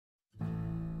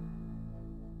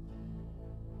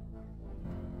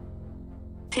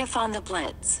Piff on the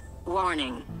Blitz.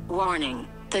 Warning, warning.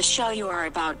 The show you are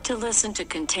about to listen to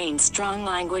contains strong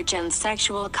language and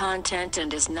sexual content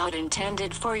and is not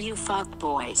intended for you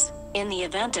fuckboys. In the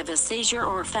event of a seizure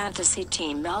or fantasy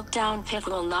team meltdown, Piff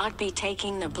will not be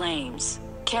taking the blames.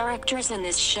 Characters in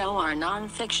this show are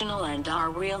non-fictional and are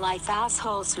real-life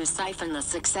assholes who siphon the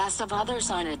success of others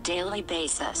on a daily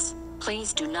basis.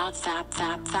 Please do not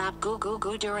fap goo goo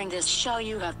goo during this show,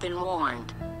 you have been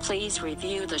warned. Please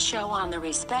review the show on the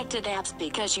respected apps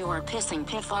because you are pissing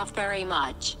Piff off very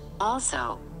much.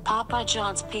 Also, Papa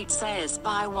John's Pizza is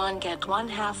buy one get one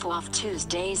half off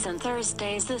Tuesdays and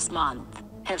Thursdays this month.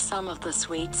 Have some of the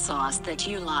sweet sauce that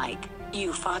you like.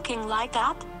 You fucking like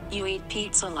that? You eat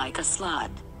pizza like a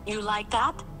slut. You like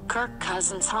that? Kirk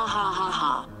Cousins, ha ha ha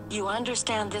ha. You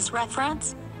understand this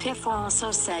reference? Piff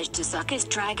also says to suck his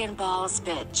Dragon Balls,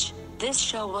 bitch. This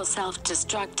show will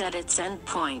self-destruct at its end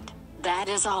point. That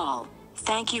is all.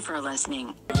 Thank you for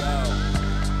listening.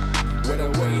 Where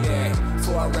the weight at?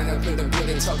 Before I ran up in the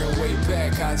building talking way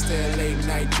back. I stay late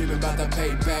night dreaming about the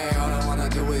payback. All I wanna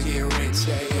do is get rich,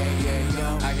 hey, hey, hey,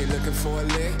 yo. I get looking for a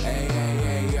lick, hey, hey,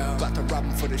 hey, yo. About to rob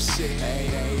 'em for the shit, hey,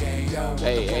 hey, hey, yo.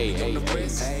 Hey, hey, hey,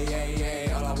 hey, hey,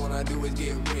 hey. All I wanna do is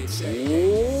get rich, hey,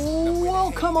 hey.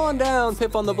 Well, come on down.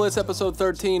 Piff on the Blitz, episode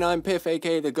 13. I'm Piff,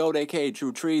 a.k.a. The GOAT, a.k.a.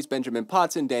 True Trees, Benjamin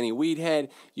Potson, Danny Weedhead.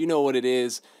 You know what it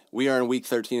is. We are in week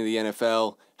 13 of the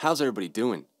NFL. How's everybody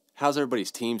doing? How's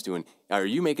everybody's teams doing? Are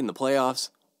you making the playoffs,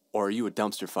 or are you a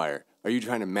dumpster fire? Are you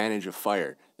trying to manage a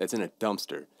fire that's in a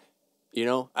dumpster? You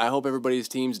know, I hope everybody's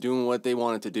team's doing what they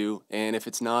wanted to do, and if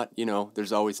it's not, you know,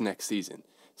 there's always next season.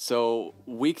 So,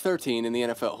 week 13 in the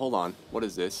NFL. Hold on. What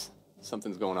is this?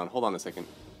 Something's going on. Hold on a second.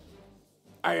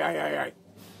 Aye.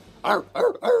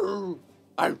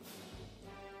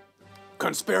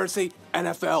 Conspiracy,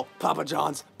 NFL, Papa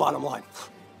John's, bottom line.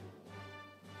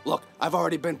 Look, I've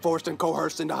already been forced and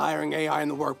coerced into hiring AI in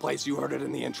the workplace. You heard it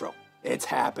in the intro. It's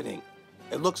happening.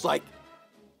 It looks like...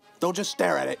 Don't just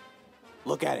stare at it.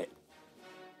 Look at it.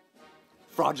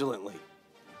 Fraudulently.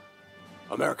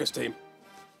 America's team.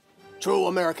 True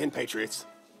American patriots.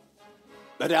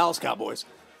 The Dallas Cowboys.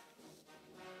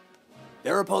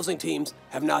 Their opposing teams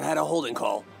have not had a holding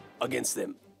call against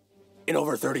them in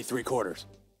over 33 quarters.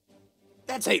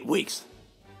 That's 8 weeks.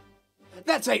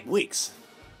 That's 8 weeks.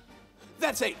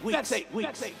 That's 8 weeks. That's 8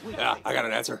 weeks. Yeah, I got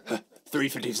an answer.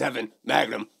 357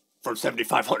 Magnum from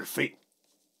 7,500 feet.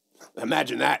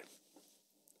 Imagine that.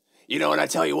 You know, and I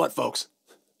tell you what, folks.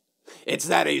 It's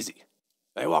that easy.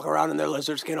 They walk around in their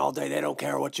lizard skin all day. They don't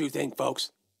care what you think,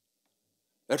 folks.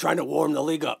 They're trying to warm the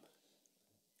league up.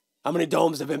 How many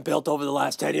domes have been built over the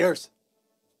last 10 years?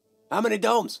 How many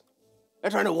domes? They're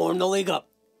trying to warm the league up.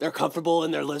 They're comfortable in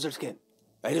their lizard skin.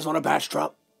 They just want to bash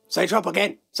Trump. Say Trump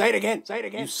again. Say it again. Say it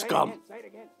again. You scum.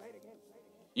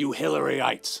 You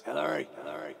Hillaryites. Hillary.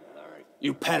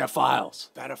 You pedophiles.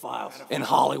 In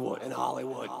Hollywood.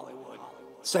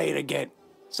 Say it again.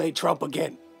 Say Trump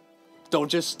again. Don't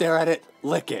just stare at it,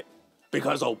 lick it.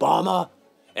 Because Obama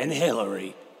and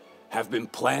Hillary have been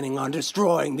planning on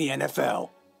destroying the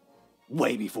NFL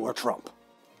way before Trump.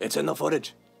 It's in the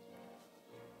footage.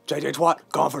 JJ Twat,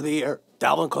 gone for the year.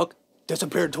 Dalvin Cook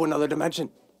disappeared to another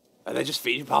dimension. And they just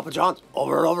feed you Papa John's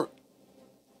over and over.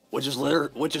 Which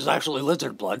is actually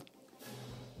lizard blood.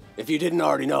 If you didn't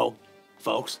already know,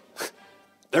 folks,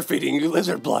 they're feeding you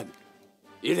lizard blood.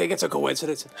 You think it's a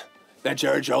coincidence that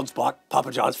Jerry Jones bought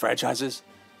Papa John's franchises?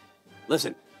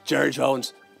 Listen, Jerry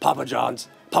Jones, Papa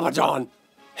John,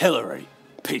 Hillary,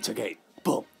 Pizzagate,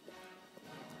 boom.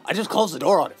 I just closed the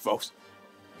door on it, folks.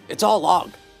 It's all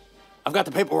logged. I've got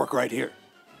the paperwork right here.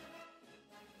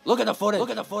 Look at the footage.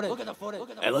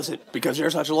 And listen, because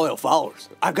you're such loyal followers,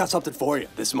 I've got something for you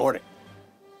this morning.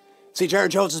 See, Jerry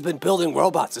Jones has been building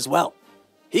robots as well.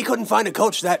 He couldn't find a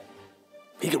coach that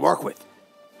he could work with.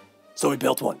 So he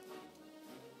built one.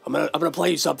 I'm gonna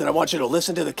play you something. I want you to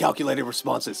listen to the calculated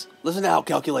responses. Listen to how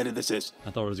calculated this is.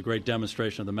 I thought it was a great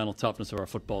demonstration of the mental toughness of our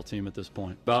football team at this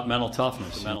point. About mental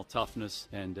toughness,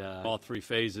 and all three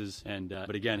phases. And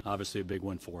but again, obviously a big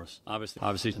win for us. Obviously,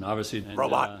 and,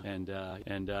 robot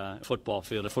and football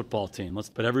field, a football team.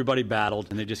 But everybody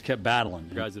battled, and they just kept battling.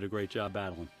 The guys did a great job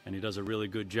battling, and he does a really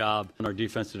good job. And our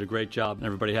defense did a great job. And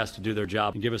everybody has to do thetheir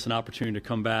job and give us an opportunity to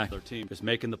come back. Our team is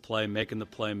making the play.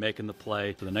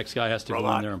 So the next guy has to go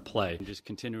in there and play, and just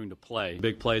continuing to play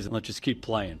big plays, and let's just keep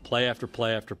playing, play after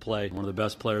play after play. One of the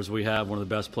best players we have, one of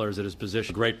the best players at his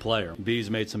position, great player. Bees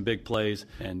made some big plays,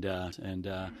 and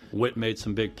Witt made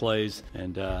some big plays,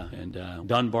 and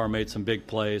Dunbar made some big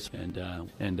plays, and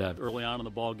early on in the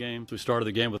ball game, we started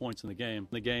the game with points in the game.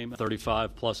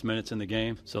 35 plus minutes in the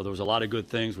game, so there was a lot of good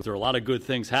things. There were a lot of good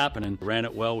things happening. We ran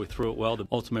it well, we threw it well.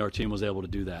 Ultimately, our team was able to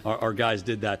do that. Our guys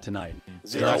did that tonight.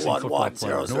 0-1-1,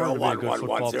 0-0-1-1,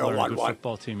 0-0-1-1.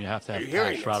 Football team, you have to have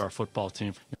cash throughout our football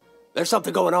team. There's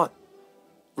something going on.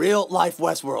 Real life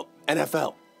Westworld,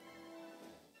 NFL.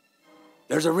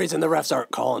 There's a reason the refs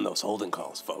aren't calling those holding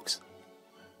calls, folks.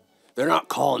 They're not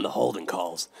calling the holding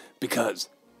calls because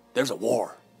there's a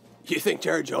war. You think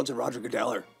Jerry Jones and Roger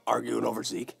Goodell are arguing over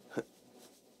Zeke?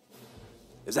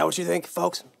 Is that what you think,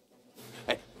 folks?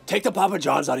 Hey, take the Papa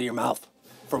John's out of your mouth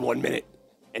for 1 minute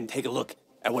and take a look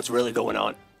at what's really going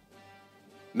on.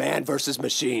 Man versus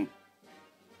machine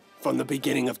from the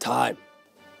beginning of time.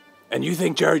 And you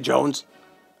think Jerry Jones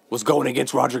was going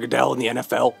against Roger Goodell in the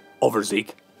NFL over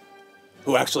Zeke,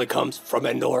 who actually comes from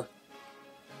Endor?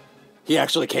 He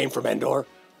actually came from Endor.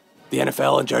 The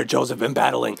NFL and Jerry Jones have been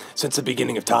battling since the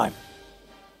beginning of time.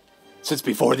 Since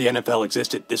before the NFL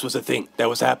existed, this was a thing that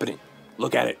was happening.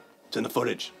 Look at it. It's in the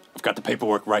footage. I've got the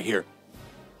paperwork right here.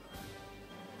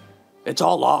 It's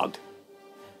all logged.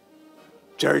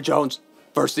 Jerry Jones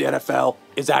versus the NFL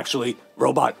is actually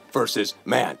robot versus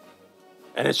man.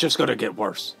 And it's just going to get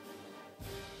worse.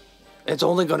 It's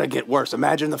only going to get worse.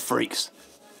 Imagine the freaks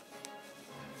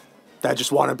that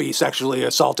just want to be sexually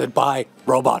assaulted by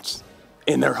robots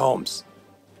in their homes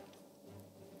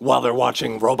while they're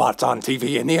watching robots on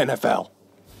TV in the NFL.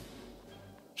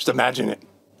 Just imagine it.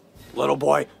 Little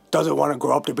boy doesn't want to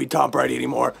grow up to be Tom Brady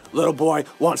anymore. Little boy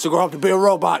wants to grow up to be a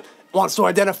robot, wants to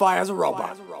identify as a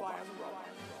robot.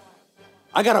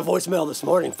 I got a voicemail this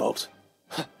morning, folks.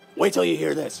 Wait till you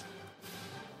hear this.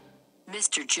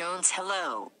 Mr. Jones,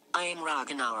 hello. I am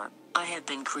Ragnar. I have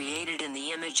been created in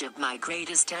the image of my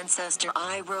greatest ancestor,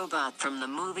 iRobot, from the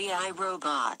movie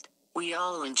iRobot. We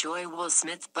all enjoy Will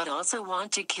Smith but also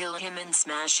want to kill him and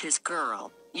smash his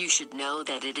girl. You should know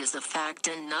that it is a fact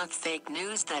and not fake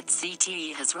news that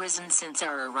CTE has risen since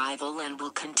our arrival and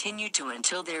will continue to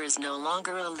until there is no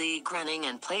longer a league running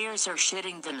and players are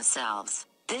shitting themselves.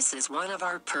 This is one of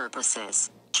our purposes.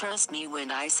 Trust me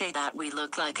when I say that we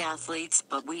look like athletes,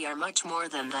 but we are much more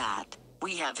than that.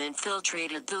 We have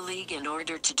infiltrated the league in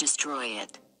order to destroy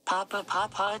it.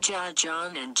 Papa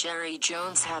John and Jerry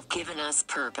Jones have given us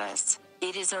purpose.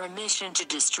 It is our mission to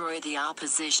destroy the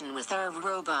opposition with our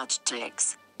robot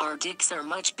dicks. Our dicks are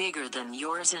much bigger than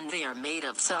yours and they are made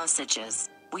of sausages.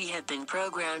 We have been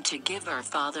programmed to give our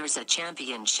fathers a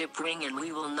championship ring and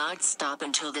we will not stop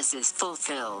until this is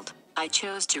fulfilled. I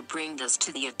chose to bring this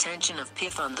to the attention of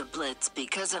Piff on the Blitz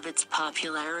because of its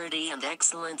popularity and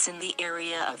excellence in the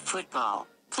area of football.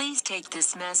 Please take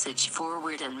this message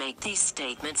forward and make these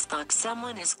statements. Fuck,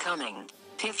 someone is coming.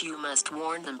 Piff, you must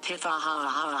warn them. Piff, ah ha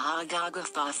ha ha gaga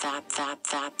fa fap fap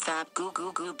fap fap goo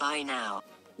goo goo. Bye now.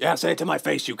 Yeah, say it to my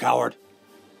face, you coward.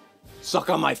 Suck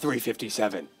on my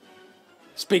 357.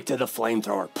 Speak to the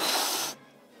flamethrower.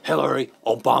 Hillary,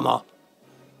 Obama,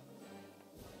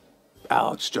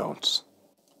 Alex Jones.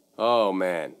 Oh,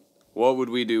 man. What would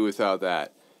we do without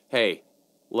that? Hey,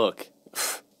 look.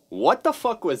 What the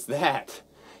fuck was that?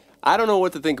 I don't know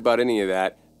what to think about any of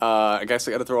that. I guess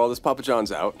I gotta throw all this Papa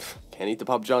John's out. Can't eat the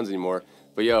Papa John's anymore.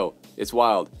 But yo, it's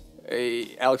wild.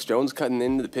 Hey, Alex Jones cutting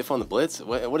into the Piff on the Blitz?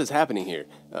 What is happening here?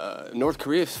 North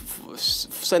Korea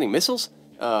sending missiles?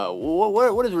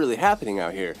 What is really happening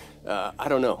out here? I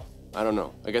don't know.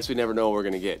 I guess we never know what we're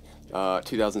gonna get.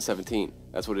 2017,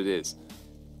 that's what it is.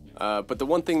 But the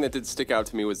one thing that did stick out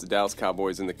to me was the Dallas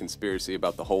Cowboys and the conspiracy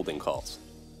about the holding calls.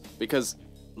 Because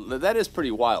that is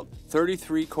pretty wild.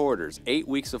 33 quarters, 8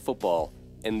 weeks of football,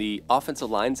 and the offensive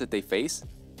lines that they face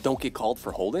don't get called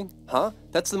for holding? Huh?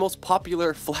 That's the most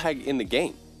popular flag in the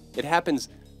game. It happens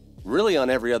really on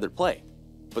every other play,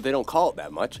 but they don't call it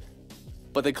that much.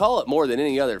 But they call it more than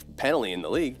any other penalty in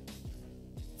the league.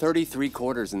 33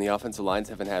 quarters and the offensive lines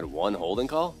haven't had one holding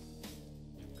call?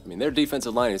 I mean, their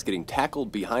defensive line is getting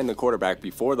tackled behind the quarterback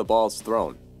before the ball's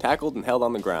thrown. Tackled and held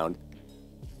on the ground.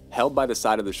 Held by the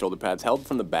side of the shoulder pads, held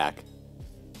from the back,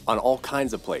 on all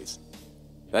kinds of plays.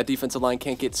 That defensive line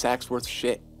can't get sacks worth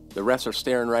shit. The refs are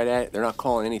staring right at it. They're not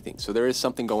calling anything. So there is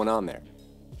something going on there.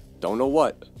 Don't know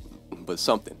what, but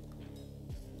something.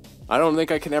 I don't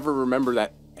think I can ever remember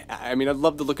that. I mean, I'd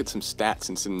love to look at some stats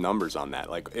and some numbers on that.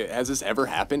 Like, has this ever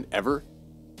happened? Ever?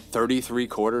 33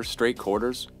 quarters, straight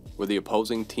quarters, where the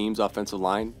opposing team's offensive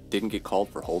line didn't get called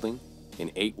for holding in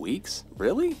 8 weeks?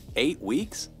 Really? 8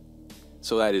 weeks?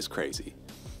 So that is crazy.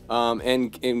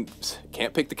 And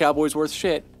can't pick the Cowboys worth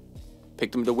shit.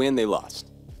 Picked them to win, they lost.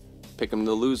 Pick them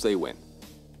to lose, they win.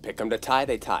 Pick them to tie,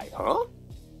 they tie. Huh?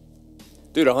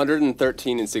 Dude,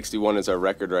 113-61 is our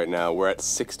record right now. We're at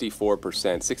 64%,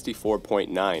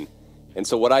 64.9. And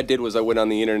so what I did was I went on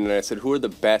the internet and I said, who are the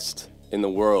best in the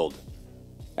world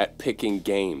at picking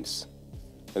games.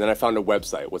 And then I found a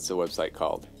website. What's the website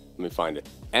called? Let me find it.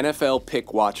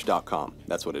 NFLPickWatch.com.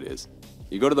 That's what it is.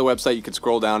 You go to the website, you can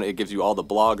scroll down. It gives you all the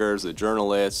bloggers, the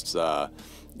journalists,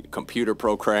 computer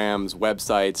programs,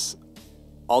 websites.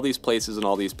 All these places and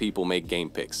all these people make game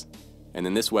picks. And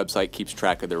then this website keeps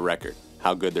track of their record,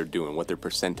 how good they're doing, what their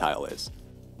percentile is.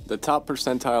 The top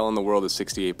percentile in the world is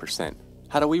 68%.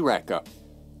 How do we rack up?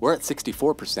 We're at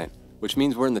 64%, which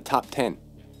means we're in the top 10.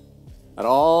 At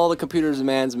all the computers and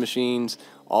man's machines,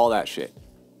 all that shit.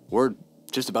 We're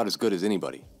just about as good as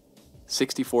anybody.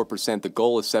 64%, the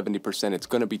goal is 70%. It's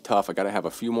going to be tough. I got to have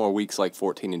a few more weeks like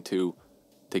 14-2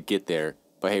 to get there.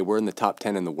 But hey, we're in the top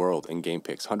 10 in the world in game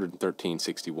picks,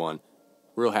 113-61.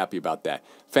 Real happy about that.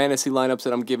 Fantasy lineups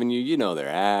that I'm giving you, you know they're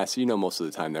ass. You know most of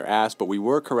the time they're ass, but we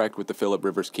were correct with the Phillip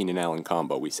Rivers Keenan Allen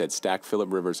combo. We said stack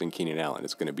Phillip Rivers and Keenan Allen.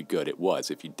 It's going to be good. It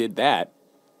was. If you did that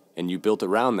and you built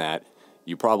around that,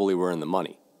 you probably were in the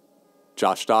money.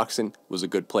 Josh Doxson was a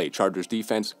good play. Chargers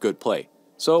defense, good play.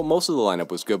 So most of the lineup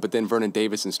was good, but then Vernon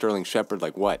Davis and Sterling Shepard,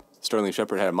 like what? Sterling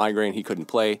Shepard had a migraine. He couldn't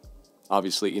play.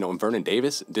 Obviously, and Vernon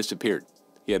Davis disappeared.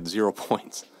 He had 0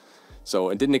 points.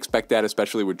 So I didn't expect that,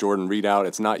 especially with Jordan Reed out.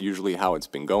 It's not usually how it's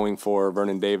been going for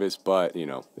Vernon Davis, but,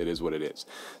 it is what it is.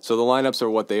 So the lineups are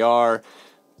what they are,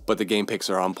 but the game picks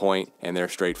are on point, and they're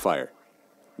straight fire.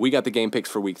 We got the game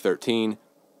picks for Week 13.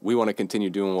 We want to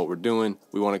continue doing what we're doing.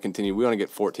 We want to continue. We want to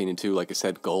get 14-2, like I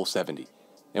said, goal 70.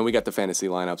 And we got the fantasy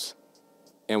lineups,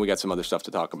 and we got some other stuff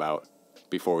to talk about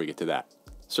before we get to that.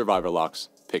 Survivor locks,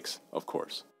 picks, of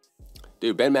course.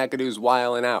 Dude, Ben McAdoo's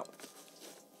wilding out.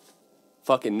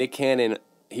 Fucking Nick Cannon,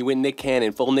 he went Nick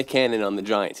Cannon, full Nick Cannon on the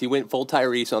Giants. He went full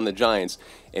Tyrese on the Giants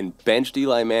and benched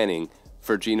Eli Manning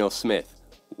for Geno Smith.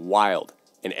 Wild.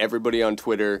 And everybody on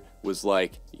Twitter was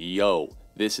like, yo,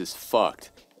 this is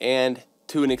fucked. And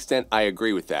to an extent, I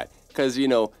agree with that. Because, you're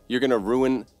going to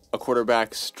ruin a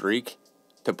quarterback streak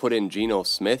to put in Geno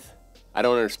Smith? I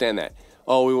don't understand that.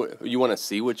 Oh, you want to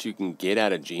see what you can get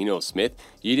out of Geno Smith?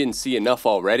 You didn't see enough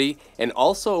already? And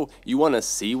also, you want to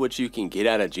see what you can get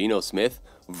out of Geno Smith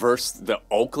versus the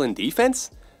Oakland defense?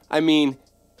 I mean,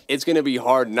 it's going to be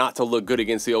hard not to look good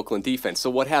against the Oakland defense. So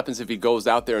what happens if he goes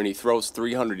out there and he throws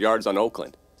 300 yards on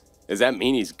Oakland? Does that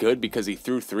mean he's good because he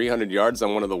threw 300 yards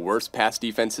on one of the worst pass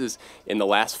defenses in the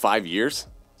last 5 years?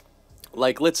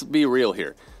 Like, let's be real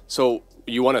here. So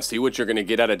you want to see what you're going to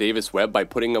get out of Davis Webb by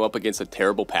putting him up against a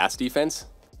terrible pass defense?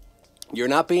 You're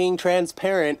not being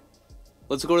transparent.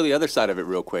 Let's go to the other side of it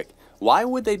real quick. Why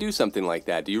would they do something like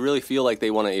that? Do you really feel like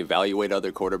they want to evaluate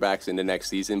other quarterbacks into next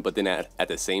season, but then at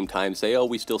the same time say, oh,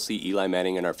 we still see Eli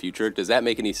Manning in our future? Does that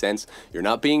make any sense? You're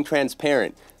not being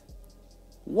transparent.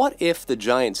 What if the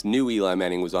Giants knew Eli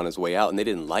Manning was on his way out and they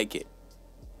didn't like it?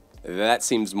 That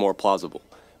seems more plausible.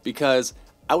 Because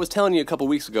I was telling you a couple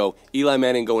weeks ago, Eli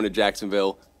Manning going to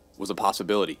Jacksonville was a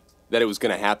possibility. That it was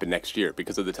going to happen next year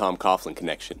because of the Tom Coughlin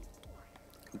connection.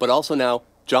 But also now,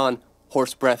 John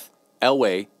Horsebreath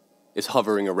Elway is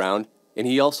hovering around, and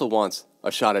he also wants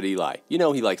a shot at Eli. He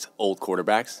likes old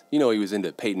quarterbacks. He was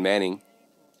into Peyton Manning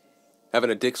having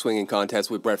a dick swinging contest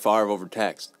with Brett Favre over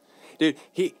text. Dude,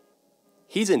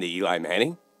 he's into Eli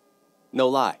Manning. No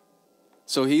lie.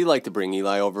 So he'd like to bring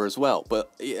Eli over as well.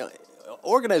 But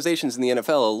organizations in the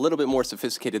NFL are a little bit more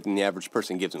sophisticated than the average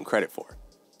person gives them credit for.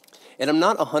 And I'm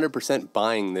not 100%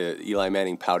 buying the Eli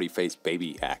Manning pouty-faced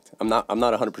baby act. I'm not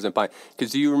 100% buying.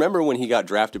 Because do you remember when he got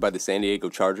drafted by the San Diego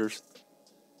Chargers?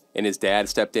 And his dad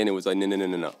stepped in and was like,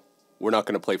 no. We're not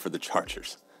going to play for the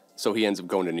Chargers. So he ends up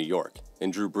going to New York.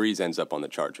 And Drew Brees ends up on the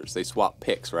Chargers. They swap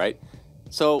picks, right?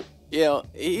 So,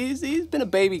 he's been a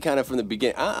baby kind of from the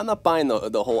beginning. I'm not buying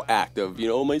the whole act of,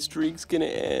 my streak's going to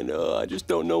end. I just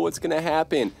don't know what's going to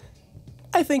happen.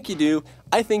 I think you do.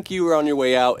 I think you were on your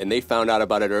way out and they found out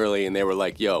about it early and they were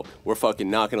like, yo, we're fucking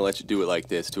not going to let you do it like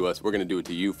this to us. We're going to do it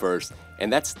to you first.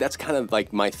 And that's kind of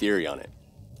like my theory on it.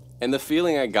 And the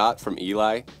feeling I got from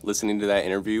Eli listening to that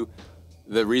interview,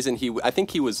 the reason I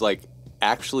think he was like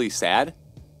actually sad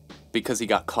because he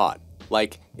got caught.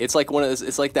 Like, it's like one of those,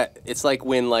 it's like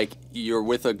when like you're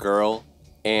with a girl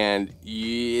and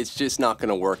it's just not going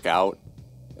to work out.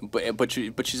 But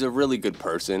she's a really good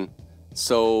person.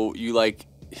 So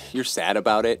you're sad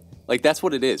about it. Like, that's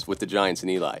what it is with the Giants and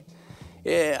Eli.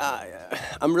 Yeah,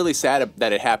 I'm really sad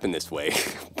that it happened this way.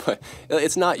 But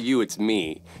it's not you, it's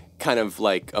me. Kind of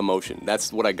like emotion.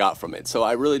 That's what I got from it. So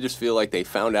I really just feel like they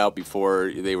found out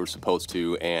before they were supposed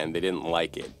to and they didn't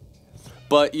like it.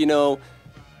 But,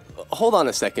 hold on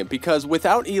a second. Because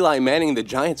without Eli Manning, the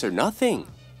Giants are nothing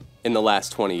in the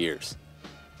last 20 years.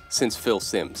 Since Phil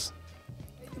Simms.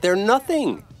 They're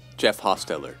nothing, Jeff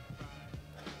Hostetler.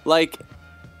 Like,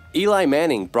 Eli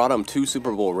Manning brought him 2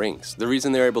 Super Bowl rings. The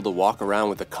reason they're able to walk around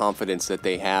with the confidence that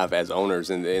they have as owners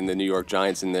in the New York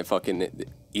Giants and the fucking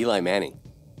Eli Manning,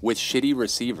 with shitty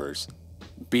receivers,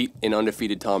 beat an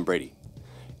undefeated Tom Brady.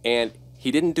 And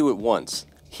he didn't do it once.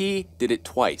 He did it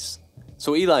twice.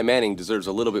 So Eli Manning deserves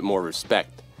a little bit more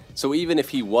respect. So even if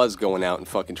he was going out and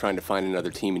fucking trying to find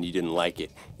another team and you didn't like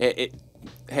it,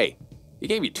 hey, he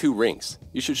gave you 2 rings.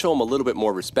 You should show him a little bit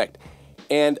more respect.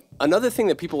 And another thing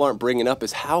that people aren't bringing up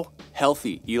is how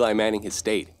healthy Eli Manning has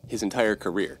stayed his entire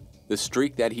career. The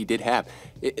streak that he did have.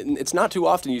 It's not too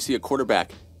often you see a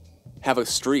quarterback have a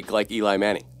streak like Eli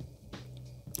Manning.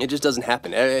 It just doesn't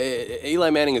happen. Eli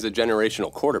Manning is a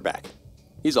generational quarterback.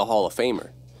 He's a Hall of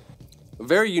Famer. A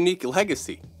very unique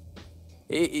legacy.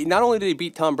 Not only did he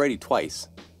beat Tom Brady twice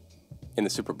in the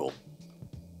Super Bowl,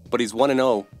 but he's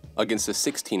 1-0 against a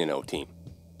 16-0 team.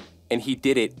 And he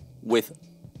did it with,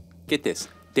 get this,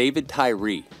 David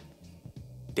Tyree.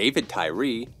 David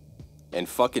Tyree and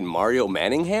fucking Mario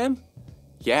Manningham?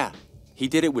 Yeah, he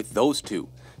did it with those 2.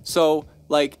 So,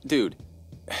 like, dude,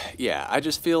 yeah, I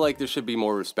just feel like there should be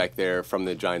more respect there from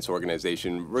the Giants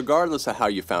organization, regardless of how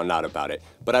you found out about it.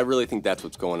 But I really think that's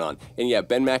what's going on. And yeah,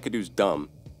 Ben McAdoo's dumb,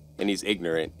 and he's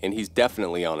ignorant, and he's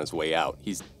definitely on his way out.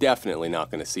 He's definitely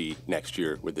not going to see next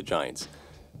year with the Giants.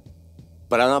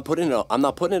 But I'm not putting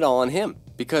it all on him.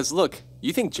 Because look,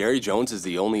 you think Jerry Jones is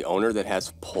the only owner that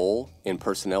has pull in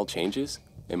personnel changes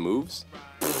and moves?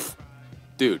 Pfft.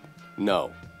 Dude,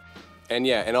 no. And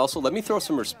yeah, and also let me throw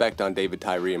some respect on David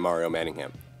Tyree and Mario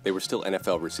Manningham. They were still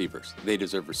NFL receivers. They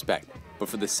deserve respect. But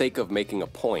for the sake of making a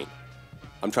point,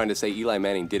 I'm trying to say Eli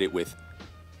Manning did it with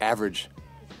average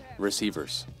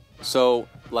receivers. So,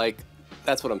 like,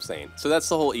 that's what I'm saying. So that's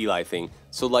the whole Eli thing.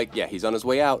 So, like, yeah, he's on his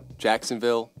way out.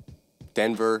 Jacksonville,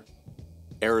 Denver,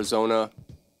 Arizona,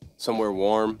 somewhere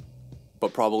warm,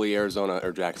 but probably Arizona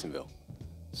or Jacksonville.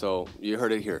 So you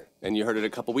heard it here, and you heard it a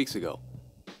couple weeks ago,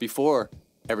 before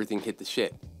everything hit the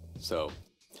shit. So,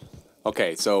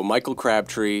 okay, so Michael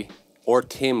Crabtree, or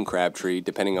Tim Crabtree,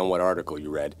 depending on what article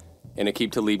you read, and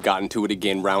Aqib Talib got into it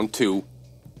again, round 2.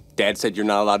 Dad said you're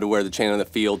not allowed to wear the chain on the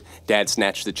field. Dad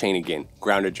snatched the chain again,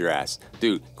 grounded your ass.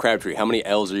 Dude, Crabtree, how many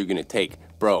L's are you going to take?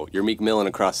 Bro, you're Meek Millen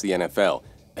across the NFL.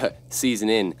 Season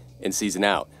in and season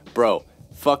out. Bro,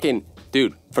 fucking,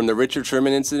 dude, from the Richard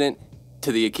Sherman incident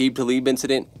to the Aqib Talib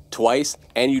incident twice,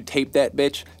 and you taped that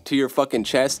bitch to your fucking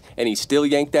chest, and he still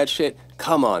yanked that shit?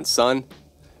 Come on, son.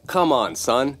 Come on,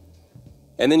 son.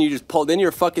 And then you just pull, then you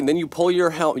pull your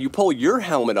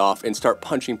helmet off and start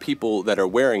punching people that are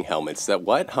wearing helmets. That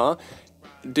what, huh?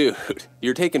 Dude,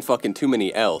 you're taking fucking too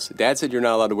many L's. Dad said you're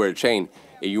not allowed to wear a chain,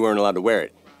 and you weren't allowed to wear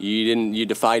it. You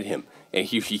defied him, and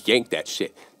he yanked that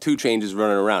shit. 2 changes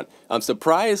running around. I'm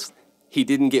surprised he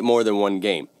didn't get more than 1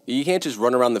 game. You can't just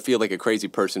run around the field like a crazy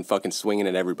person fucking swinging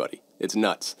at everybody. It's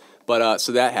nuts. But,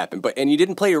 so that happened. And you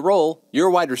didn't play your role. You're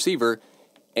a wide receiver,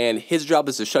 and his job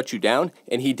is to shut you down,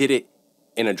 and he did it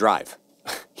in a drive.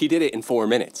 He did it in 4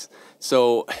 minutes.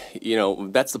 So, you know,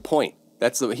 that's the point.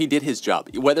 He did his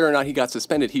job. Whether or not he got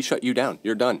suspended, he shut you down.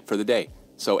 You're done for the day.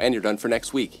 So, and you're done for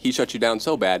next week. He shut you down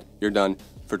so bad, you're done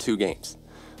for 2 games.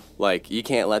 Like, you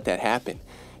can't let that happen.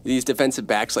 These defensive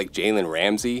backs like Jalen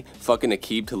Ramsey, fucking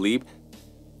Aqib Talib,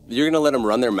 you're going to let them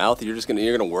run their mouth? You're going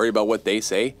to worry about what they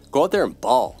say? Go out there and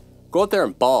ball. Go out there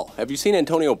and ball. Have you seen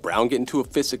Antonio Brown get into a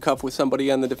fisticuff with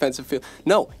somebody on the defensive field?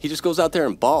 No, he just goes out there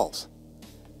and balls.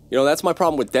 You know, that's my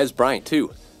problem with Dez Bryant,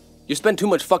 too. You spend too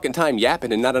much fucking time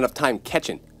yapping and not enough time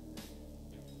catching.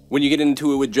 When you get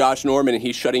into it with Josh Norman and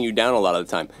he's shutting you down a lot of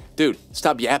the time. Dude,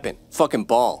 stop yapping. Fucking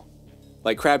ball.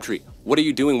 Like Crabtree, what are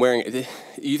you doing wearing...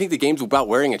 You think the game's about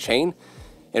wearing a chain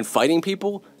and fighting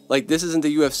people? Like, this isn't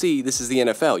the UFC, this is the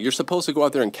NFL. You're supposed to go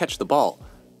out there and catch the ball.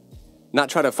 Not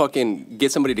try to fucking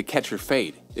get somebody to catch your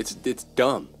fade. It's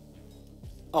dumb.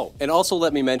 Oh, and also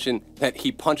let me mention that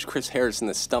he punched Chris Harris in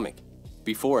the stomach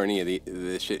before any of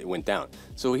the shit went down.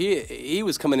 So he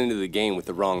was coming into the game with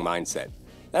the wrong mindset.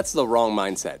 That's the wrong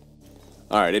mindset.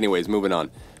 All right, anyways, moving on.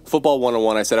 Football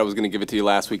 101, I said I was going to give it to you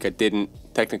last week. I didn't.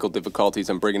 Technical difficulties,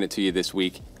 I'm bringing it to you this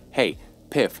week. Hey,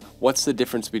 Piff, what's the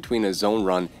difference between a zone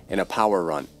run and a power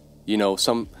run? You know,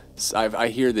 I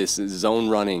hear this, zone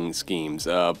running schemes,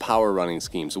 power running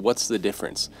schemes. What's the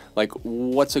difference? Like,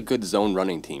 what's a good zone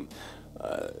running team?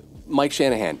 Mike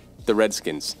Shanahan, the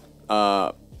Redskins.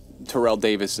 Terrell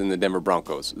Davis and the Denver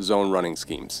Broncos, zone running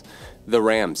schemes. The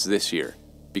Rams this year,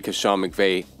 because Sean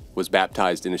McVay was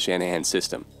baptized in the Shanahan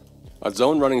system. A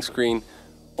zone running screen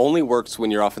only works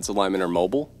when your offensive linemen are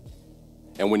mobile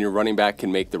and when your running back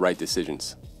can make the right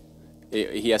decisions.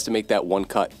 He has to make that one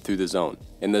cut through the zone.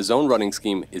 And the zone running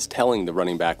scheme is telling the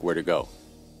running back where to go.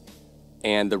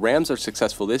 And the Rams are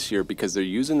successful this year because they're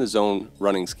using the zone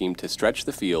running scheme to stretch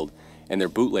the field, and they're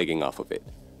bootlegging off of it.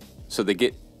 So they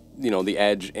get, the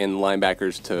edge and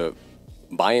linebackers to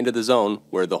buy into the zone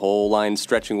where the whole line's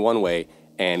stretching one way,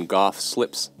 and Goff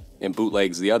slips and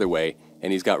bootlegs the other way,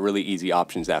 and he's got really easy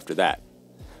options after that.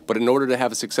 But in order to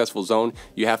have a successful zone,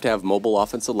 you have to have mobile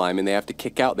offensive linemen. They have to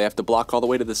kick out. They have to block all the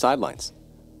way to the sidelines.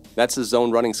 That's the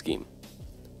zone running scheme.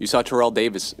 You saw Terrell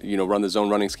Davis, run the zone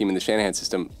running scheme in the Shanahan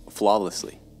system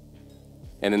flawlessly.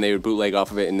 And then they would bootleg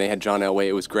off of it, and they had John Elway.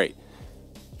 It was great.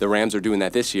 The Rams are doing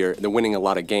that this year. They're winning a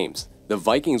lot of games. The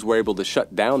Vikings were able to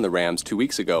shut down the Rams 2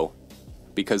 weeks ago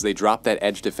because they dropped that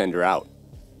edge defender out.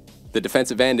 The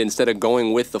defensive end, instead of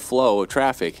going with the flow of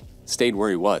traffic, stayed where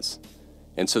he was.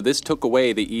 And so this took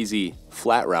away the easy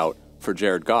flat route for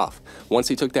Jared Goff. Once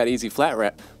he took that easy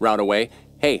flat route away,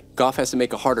 hey, Goff has to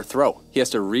make a harder throw. He has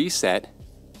to reset,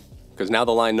 because now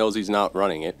the line knows he's not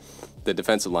running it, the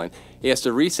defensive line. He has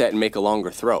to reset and make a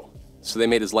longer throw. So they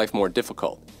made his life more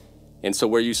difficult. And so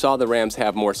where you saw the Rams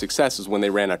have more success is when they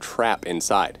ran a trap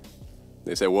inside.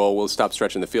 They said, well, we'll stop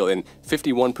stretching the field. And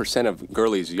 51% of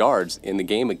Gurley's yards in the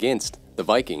game against the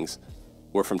Vikings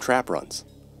were from trap runs.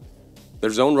 Their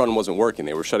zone run wasn't working.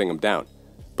 They were shutting them down.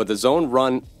 But the zone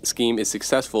run scheme is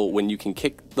successful when you can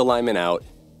kick the lineman out,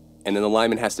 and then the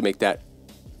lineman has to make that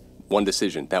one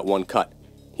decision, that one cut.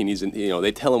 He needs,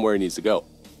 they tell him where he needs to go.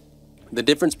 The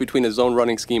difference between a zone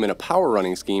running scheme and a power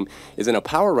running scheme is in a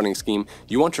power running scheme,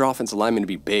 you want your offensive lineman to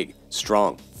be big,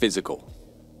 strong, physical,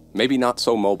 maybe not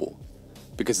so mobile,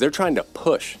 because they're trying to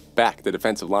push back the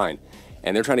defensive line,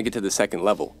 and they're trying to get to the second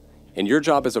level. And your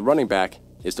job as a running back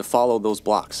is to follow those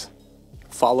blocks.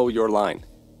 Follow your line,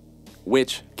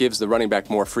 which gives the running back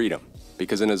more freedom,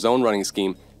 because in a zone running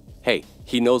scheme, hey,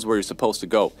 he knows where he's supposed to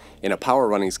go. In a power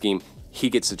running scheme, he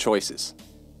gets the choices.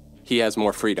 He has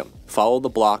more freedom. Follow the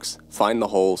blocks, find the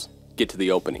holes, get to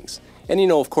the openings. And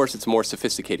of course, it's more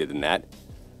sophisticated than that.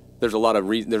 There's a lot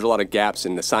of gaps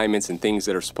in assignments and things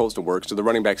that are supposed to work, so the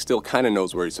running back still kind of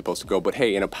knows where he's supposed to go. But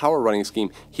hey, in a power running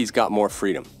scheme, he's got more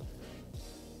freedom.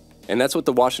 And that's what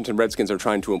the Washington Redskins are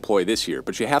trying to employ this year.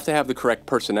 But you have to have the correct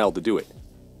personnel to do it.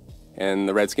 And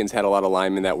the Redskins had a lot of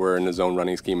linemen that were in the zone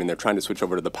running scheme, and they're trying to switch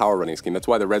over to the power running scheme. That's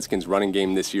why the Redskins running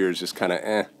game this year is just kind of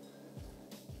eh.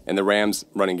 And the Rams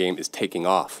running game is taking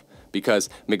off, because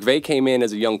McVay came in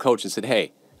as a young coach and said,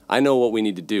 hey, I know what we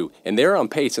need to do. And they're on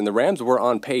pace, and the Rams were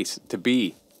on pace to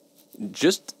be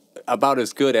just about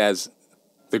as good as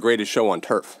the greatest show on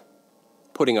turf,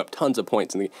 putting up tons of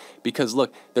points. Because,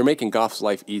 look, they're making Goff's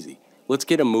life easy. Let's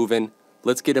get him moving.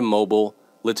 Let's get him mobile.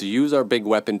 Let's use our big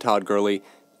weapon, Todd Gurley,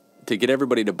 to get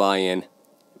everybody to buy in,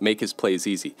 make his plays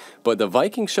easy. But the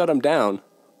Vikings shut him down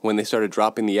when they started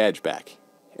dropping the edge back,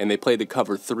 and they played the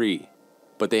cover 3,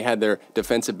 but they had their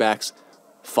defensive backs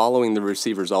following the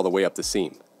receivers all the way up the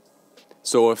seam.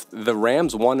 So if the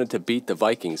Rams wanted to beat the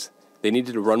Vikings, they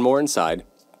needed to run more inside,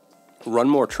 run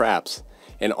more traps,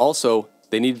 and also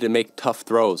they needed to make tough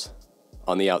throws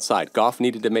on the outside. Goff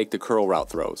needed to make the curl route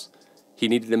throws. He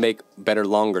needed to make better,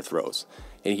 longer throws,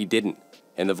 and he didn't.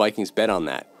 And the Vikings bet on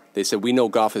that. They said, we know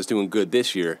Goff is doing good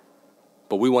this year,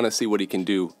 but we want to see what he can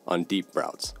do on deep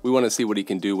routes. We want to see what he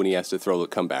can do when he has to throw the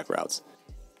comeback routes.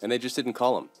 And they just didn't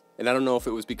call him. And I don't know if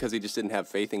it was because he just didn't have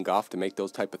faith in Goff to make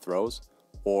those type of throws,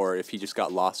 or if he just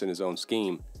got lost in his own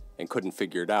scheme and couldn't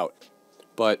figure it out.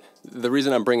 But the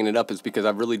reason I'm bringing it up is because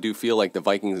I really do feel like the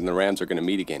Vikings and the Rams are going to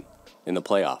meet again in the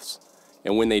playoffs.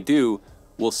 And when they do,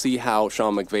 we'll see how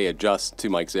Sean McVay adjusts to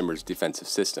Mike Zimmer's defensive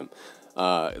system.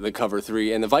 The cover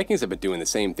 3, and the Vikings have been doing the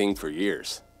same thing for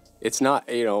years. It's not,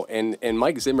 and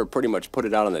Mike Zimmer pretty much put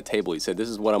it out on the table. He said, this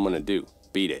is what I'm going to do,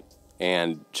 beat it.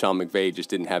 And Sean McVay just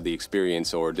didn't have the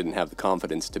experience or didn't have the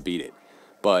confidence to beat it.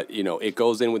 But, it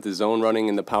goes in with the zone running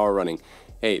and the power running.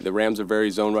 Hey, the Rams are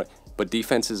very zone run, but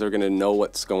defenses are going to know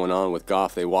what's going on with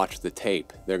Goff. They watch the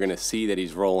tape. They're going to see that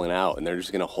he's rolling out, and they're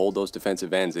just going to hold those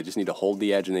defensive ends. They just need to hold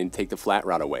the edge and then take the flat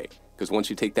route away. Because once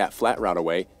you take that flat route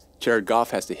away, Jared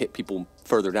Goff has to hit people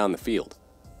further down the field.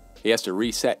 He has to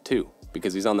reset too,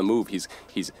 because he's on the move.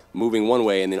 He's moving one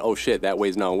way, and then, oh shit, that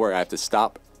way's not working. I have to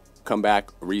stop, come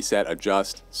back, reset,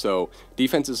 adjust. So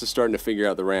defenses are starting to figure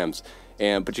out the Rams.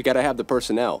 But you got to have the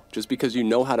personnel. Just because you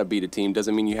know how to beat a team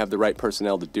doesn't mean you have the right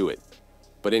personnel to do it.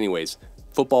 But anyways,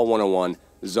 football 101,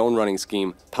 zone running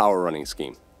scheme, power running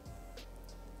scheme.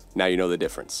 Now you know the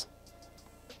difference.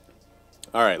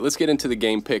 All right, let's get into the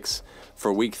game picks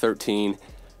for Week 13.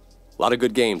 A lot of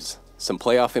good games. Some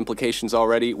playoff implications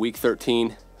already. Week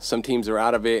 13, some teams are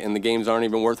out of it, and the games aren't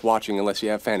even worth watching unless you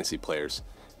have fantasy players.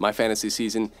 My fantasy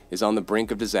season is on the brink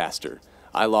of disaster.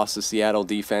 I lost the Seattle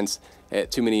defense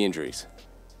at too many injuries.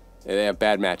 They have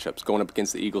bad matchups. Going up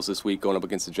against the Eagles this week, going up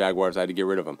against the Jaguars, I had to get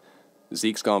rid of him.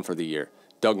 Zeke's gone for the year.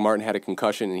 Doug Martin had a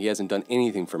concussion, and he hasn't done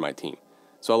anything for my team.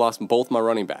 So I lost both my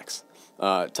running backs.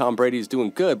 Tom Brady's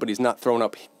doing good, but he's not throwing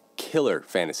up killer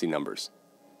fantasy numbers.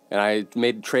 And I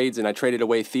made trades, and I traded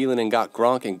away Thielen and got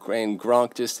Gronk, and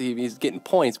Gronk just, he's getting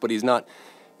points, but he's not,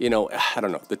 you know, I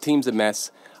don't know. The team's a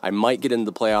mess. I might get into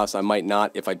the playoffs. I might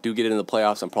not. If I do get into the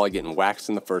playoffs, I'm probably getting waxed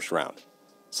in the first round.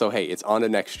 So, hey, it's on to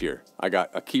next year. I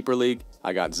got a keeper league.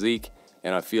 I got Zeke,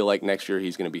 and I feel like next year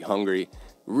he's going to be hungry,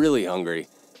 really hungry.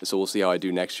 So we'll see how I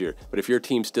do next year. But if your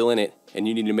team's still in it and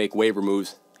you need to make waiver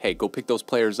moves, hey, go pick those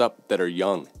players up that are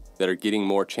young, that are getting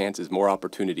more chances, more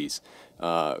opportunities.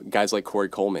 Guys like Corey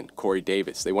Coleman, Corey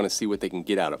Davis, they want to see what they can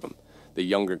get out of them. The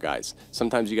younger guys.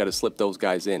 Sometimes you got to slip those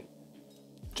guys in.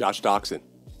 Josh Doxson,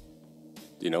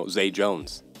 you know, Zay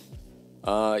Jones.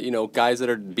 You know, guys that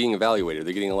are being evaluated.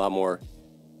 They're getting a lot more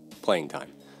playing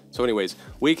time. So anyways,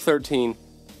 week 13,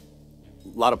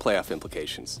 a lot of playoff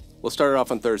implications. We'll start it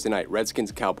off on Thursday night.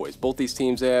 Redskins and Cowboys. Both these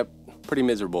teams are pretty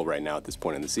miserable right now at this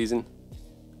point in the season.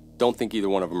 Don't think either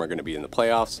one of them are going to be in the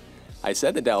playoffs. I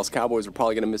said the Dallas Cowboys are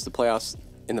probably going to miss the playoffs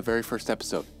in the very first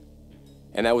episode.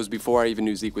 And that was before I even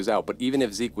knew Zeke was out. But even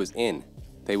if Zeke was in,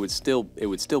 it would still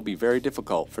be very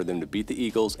difficult for them to beat the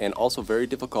Eagles, and also very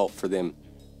difficult for them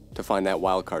to find that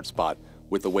wild card spot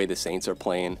with the way the Saints are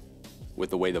playing, with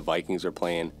the way the Vikings are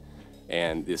playing,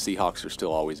 and the Seahawks are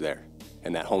still always there.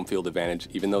 And that home field advantage,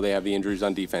 even though they have the injuries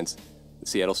on defense,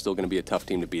 Seattle's still going to be a tough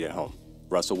team to beat at home.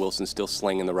 Russell Wilson's still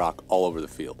slinging the rock all over the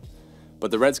field. But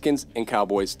the Redskins and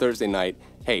Cowboys, Thursday night,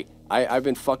 hey, I've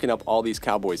been fucking up all these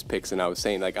Cowboys picks, and I was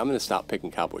saying, like, I'm going to stop picking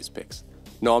Cowboys picks.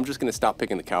 No, I'm just going to stop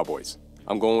picking the Cowboys.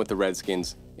 I'm going with the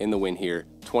Redskins in the win here,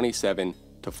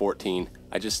 27-14.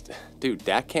 Dude,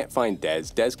 Dak can't find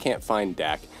Dez. Dez can't find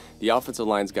Dak. The offensive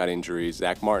line's got injuries.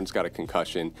 Zach Martin's got a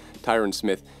concussion. Tyron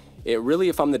Smith.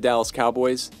 If I'm the Dallas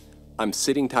Cowboys, I'm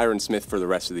sitting Tyron Smith for the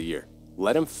rest of the year.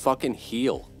 Let him fucking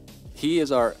heal. He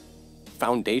is our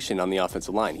foundation on the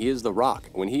offensive line. He is the rock.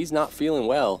 When he's not feeling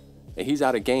well and he's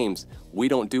out of games, we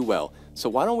don't do well. So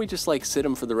why don't we just sit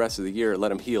him for the rest of the year,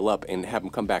 let him heal up, and have him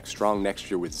come back strong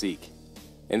next year with Zeke?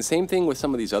 And same thing with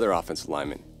some of these other offensive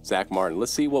linemen. Zach Martin.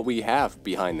 Let's see what we have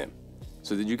behind them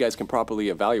so that you guys can properly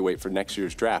evaluate for next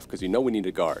year's draft, because you know we need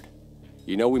a guard.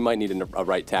 You know we might need a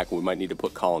right tackle. We might need to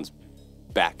put Collins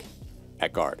back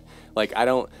at guard. I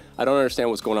don't understand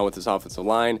what's going on with this offensive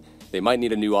line. They might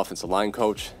need a new offensive line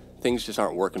coach. Things just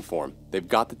aren't working for them. They've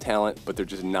got the talent, but they're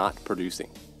just not producing.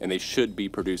 And they should be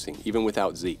producing, even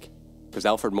without Zeke, because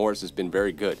Alfred Morris has been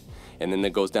very good. And then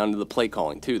it goes down to the play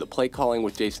calling, too. The play calling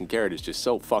with Jason Garrett is just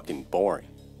so fucking boring.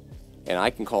 And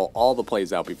I can call all the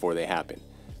plays out before they happen.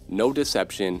 No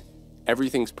deception.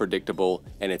 Everything's predictable,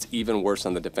 and it's even worse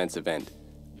on the defensive end.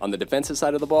 On the defensive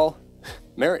side of the ball,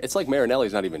 it's like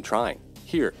Marinelli's not even trying.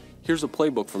 Here's a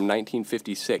playbook from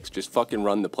 1956. Just fucking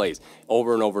run the plays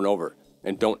over and over and over.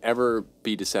 And don't ever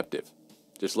be deceptive.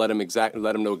 Just let him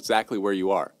know exactly where you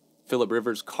are. Phillip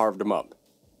Rivers carved him up.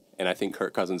 And I think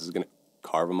Kirk Cousins is going to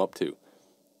carve him up too.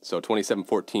 So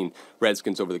 27-14,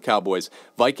 Redskins over the Cowboys.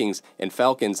 Vikings and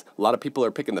Falcons. A lot of people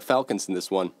are picking the Falcons in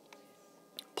this one.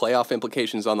 Playoff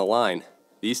implications on the line.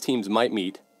 These teams might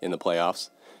meet in the playoffs.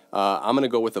 I'm going to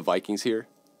go with the Vikings here.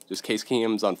 Just Case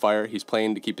Keenum's on fire. He's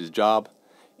playing to keep his job.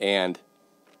 And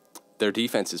their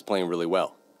defense is playing really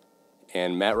well.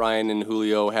 And Matt Ryan and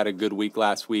Julio had a good week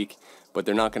last week, but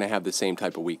they're not going to have the same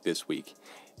type of week this week.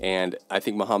 And I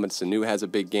think Mohamed Sanu has a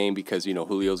big game because,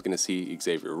 Julio's going to see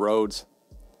Xavier Rhodes.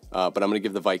 But I'm going to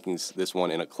give the Vikings this one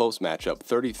in a close matchup,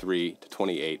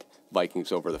 33-28,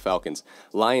 Vikings over the Falcons.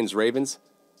 Lions-Ravens,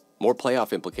 more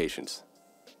playoff implications.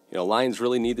 Lions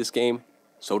really need this game.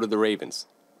 So do the Ravens.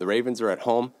 The Ravens are at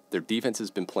home. Their defense has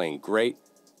been playing great.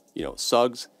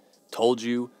 Suggs told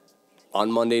you on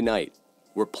Monday night,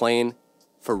 we're playing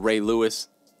for Ray Lewis,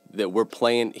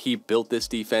 he built this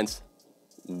defense.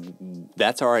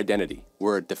 That's our identity.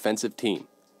 We're a defensive team.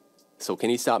 So can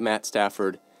he stop Matt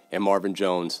Stafford and Marvin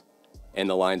Jones and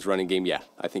the Lions running game? Yeah,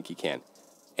 I think he can.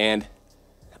 And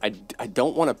I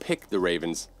don't want to pick the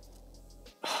Ravens,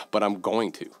 but I'm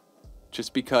going to.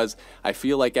 Just because I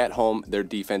feel like at home, their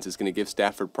defense is going to give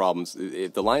Stafford problems.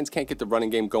 If the Lions can't get the running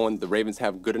game going, the Ravens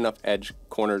have good enough edge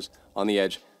corners on the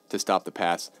edge to stop the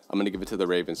pass. I'm going to give it to the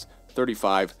Ravens,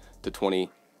 35-28.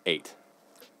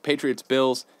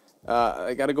 Patriots-Bills,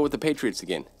 I got to go with the Patriots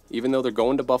again. Even though they're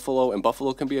going to Buffalo, and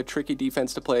Buffalo can be a tricky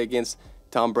defense to play against.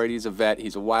 Tom Brady's a vet.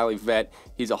 He's a wily vet.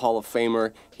 He's a Hall of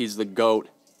Famer. He's the GOAT.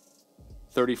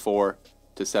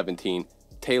 34-17.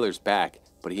 Taylor's back,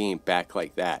 but he ain't back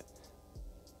like that.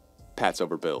 Pats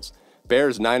over Bills.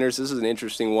 Bears-Niners, this is an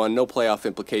interesting one. No playoff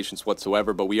implications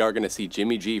whatsoever, but we are going to see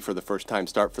Jimmy G for the first time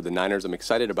start for the Niners. I'm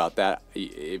excited about that.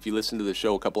 If you listened to the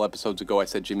show a couple episodes ago, I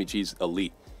said Jimmy G's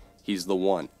elite. He's the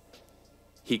one.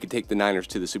 He could take the Niners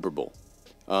to the Super Bowl.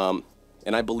 And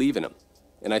I believe in him.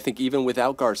 And I think even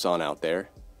without Garcon out there,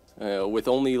 with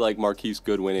only like Marquise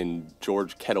Goodwin and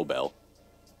George Kettlebell,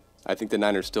 I think the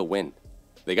Niners still win.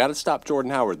 They got to stop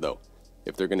Jordan Howard, though,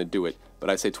 if they're going to do it. But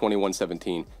I say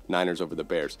 21-17, Niners over the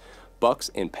Bears.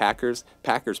 Bucks and Packers.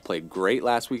 Packers played great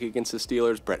last week against the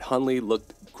Steelers. Brett Hundley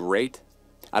looked great.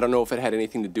 I don't know if it had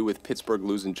anything to do with Pittsburgh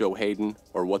losing Joe Hayden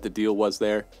or what the deal was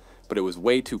there, but it was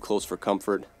way too close for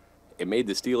comfort. It made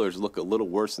the Steelers look a little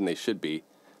worse than they should be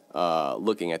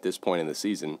looking at this point in the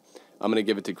season. I'm going to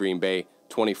give it to Green Bay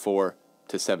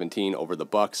 24-17 over the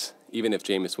Bucks. Even if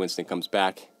Jameis Winston comes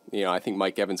back, I think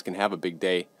Mike Evans can have a big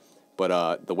day,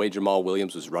 but the way Jamal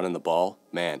Williams was running the ball,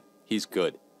 man, he's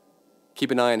good.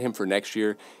 Keep an eye on him for next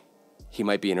year. He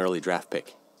might be an early draft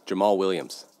pick. Jamal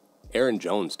Williams. Aaron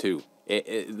Jones, too.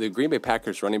 The Green Bay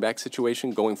Packers running back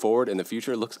situation going forward in the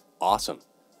future looks awesome.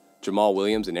 Jamal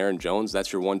Williams and Aaron Jones,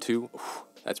 that's your 1-2.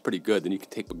 That's pretty good. Then you can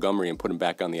take Montgomery and put him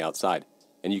back on the outside.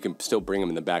 And you can still bring him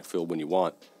in the backfield when you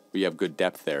want. You have good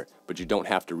depth there. But you don't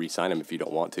have to re-sign him if you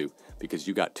don't want to, because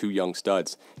you got two young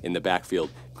studs in the backfield.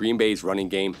 Green Bay's running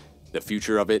game, the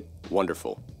future of it,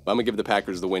 wonderful. But I'm going to give the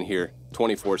Packers the win here,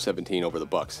 24-17 over the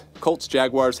Bucks. Colts,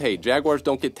 Jaguars. Hey, Jaguars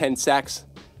don't get 10 sacks.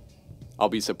 I'll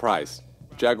be surprised.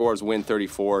 Jaguars win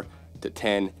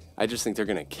 34-10. I just think they're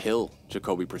going to kill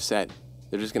Jacoby Brissett.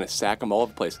 They're just going to sack him all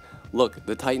over the place. Look,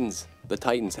 the Titans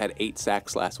had 8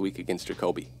 sacks last week against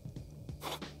Jacoby.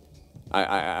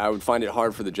 I would find it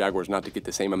hard for the Jaguars not to get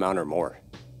the same amount or more.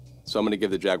 So I'm going to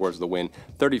give the Jaguars the win,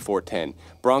 34-10.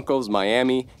 Broncos,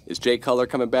 Miami. Is Jay Cutler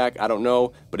coming back? I don't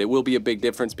know, but it will be a big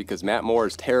difference because Matt Moore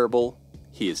is terrible.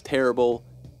 He is terrible.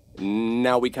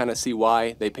 Now we kind of see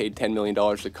why they paid $10 million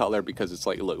to Cutler, because it's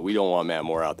like, look, we don't want Matt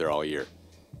Moore out there all year.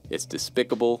 It's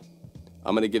despicable.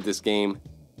 I'm going to give this game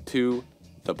to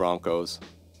the Broncos.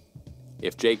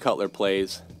 If Jay Cutler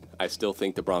plays, I still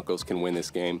think the Broncos can win this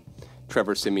game.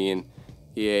 Trevor Siemian,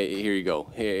 yeah, here you go.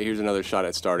 Here's another shot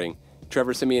at starting.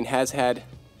 Trevor Siemian has had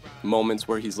moments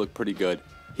where he's looked pretty good.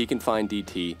 He can find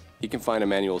DT. He can find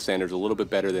Emmanuel Sanders a little bit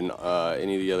better than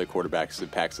any of the other quarterbacks that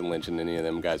Paxton Lynch and any of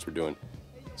them guys were doing.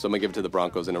 So I'm going to give it to the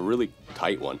Broncos in a really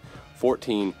tight one,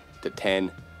 14-10.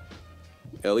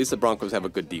 At least the Broncos have a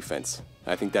good defense.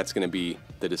 I think that's going to be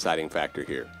the deciding factor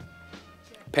here.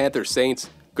 Panthers-Saints,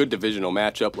 good divisional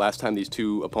matchup. Last time these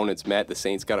two opponents met, the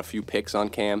Saints got a few picks on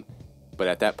Cam. But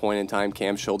at that point in time,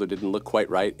 Cam's shoulder didn't look quite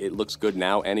right. It looks good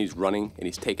now, and he's running, and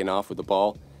he's taking off with the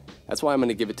ball. That's why I'm going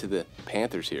to give it to the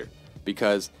Panthers here.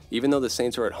 Because even though the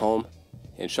Saints are at home,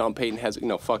 and Sean Payton has,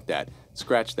 fuck that.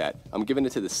 Scratch that. I'm giving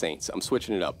it to the Saints. I'm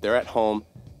switching it up. They're at home,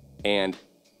 and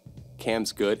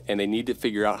Cam's good, and they need to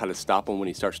figure out how to stop him when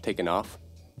he starts taking off.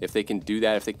 If they can do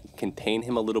that, if they can contain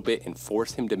him a little bit and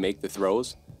force him to make the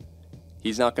throws,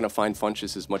 he's not going to find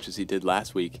Funchess as much as he did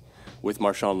last week with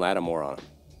Marshawn Lattimore on him.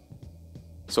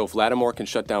 So if Lattimore can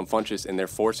shut down Funchess and they're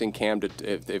forcing Cam to,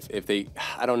 if they,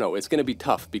 I don't know, it's going to be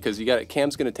tough because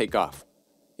Cam's going to take off.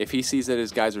 If he sees that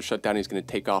his guys are shut down, he's going to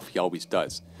take off. He always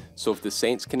does. So if the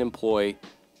Saints can employ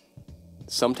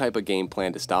some type of game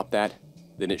plan to stop that,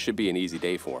 then it should be an easy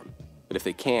day for him. But if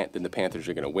they can't, then the Panthers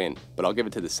are going to win. But I'll give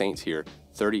it to the Saints here,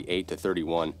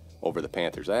 38-31 over the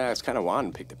Panthers. I was kind of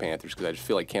wanting to pick the Panthers because I just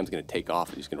feel like Cam's going to take off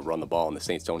and he's going to run the ball, and the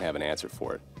Saints don't have an answer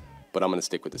for it. But I'm going to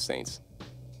stick with the Saints.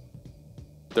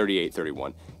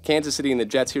 38-31. Kansas City and the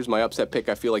Jets. Here's my upset pick.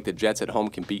 I feel like the Jets at home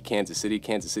can beat Kansas City.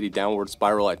 Kansas City downward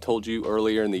spiral. I told you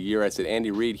earlier in the year, I said,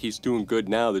 Andy Reid, he's doing good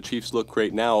now. The Chiefs look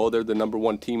great now. Oh, they're the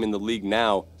 #1 team in the league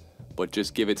now. But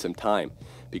just give it some time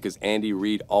because Andy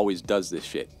Reid always does this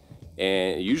shit.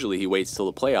 And usually he waits till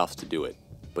the playoffs to do it.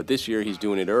 But this year he's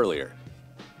doing it earlier.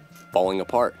 Falling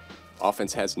apart.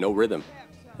 Offense has no rhythm.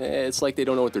 It's like they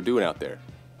don't know what they're doing out there.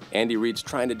 Andy Reid's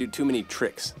trying to do too many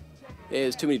tricks.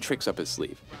 There's too many tricks up his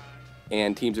sleeve.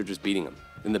 And teams are just beating him.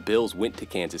 And the Bills went to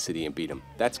Kansas City and beat him.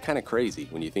 That's kind of crazy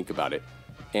when you think about it.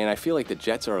 And I feel like the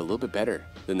Jets are a little bit better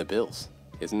than the Bills.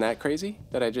 Isn't that crazy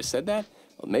that I just said that?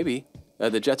 Well, maybe.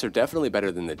 The Jets are definitely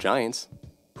better than the Giants,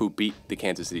 who beat the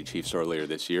Kansas City Chiefs earlier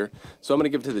this year. So I'm going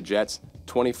to give it to the Jets,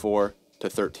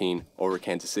 24-13 over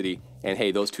Kansas City. And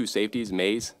hey, those two safeties,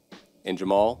 Mays and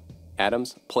Jamal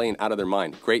Adams, playing out of their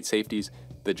mind. Great safeties.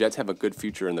 The Jets have a good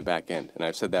future in the back end, and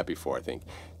I've said that before, I think.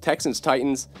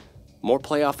 Texans-Titans, more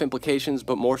playoff implications,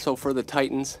 but more so for the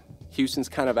Titans. Houston's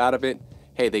kind of out of it.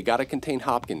 Hey, they got to contain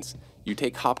Hopkins. You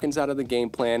take Hopkins out of the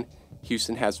game plan,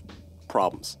 Houston has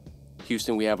problems.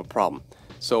 Houston, we have a problem.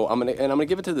 So I'm gonna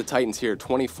give it to the Titans here,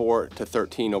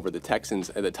 24-13 over the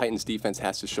Texans. The Titans defense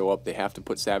has to show up. They have to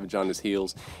put Savage on his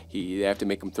heels. They have to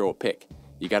make him throw a pick.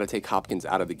 You got to take Hopkins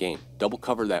out of the game. Double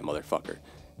cover that motherfucker.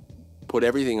 Put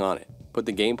everything on it. Put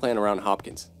the game plan around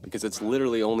Hopkins, because it's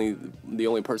literally the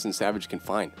only person Savage can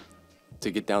find to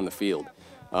get down the field.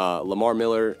 Lamar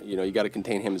Miller, you got to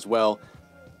contain him as well.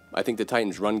 I think the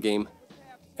Titans' run game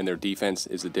and their defense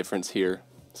is the difference here.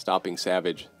 Stopping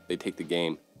Savage, they take the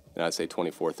game. And I'd say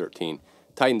 24-13.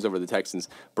 Titans over the Texans.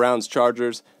 Browns,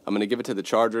 Chargers. I'm going to give it to the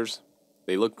Chargers.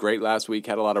 They looked great last week,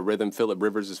 had a lot of rhythm. Phillip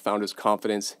Rivers has found his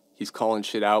confidence. He's calling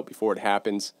shit out before it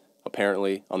happens,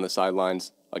 apparently, on the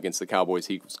sidelines against the Cowboys.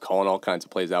 He was calling all kinds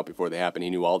of plays out before they happen. He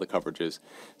knew all the coverages,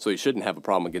 so he shouldn't have a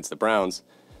problem against the Browns.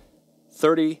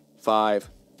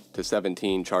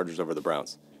 35-17, Chargers over the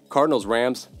Browns. Cardinals,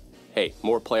 Rams. Hey,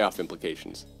 more playoff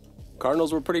implications.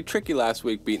 Cardinals were pretty tricky last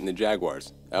week beating the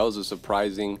Jaguars. That was a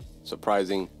surprising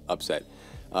upset.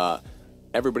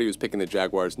 Everybody was picking the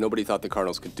Jaguars. Nobody thought the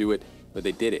Cardinals could do it, but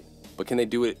they did it. But can they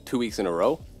do it 2 weeks in a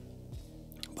row?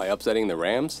 By upsetting the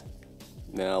Rams?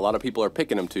 Now, a lot of people are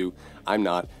picking them to. I'm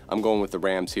not. I'm going with the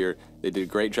Rams here. They did a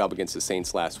great job against the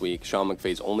Saints last week. Sean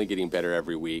McVay's only getting better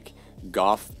every week.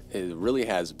 Goff really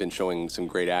has been showing some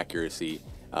great accuracy.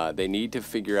 They need to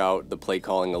figure out the play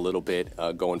calling a little bit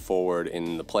going forward.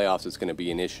 In the playoffs, it's going to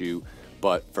be an issue.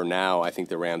 But for now, I think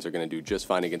the Rams are going to do just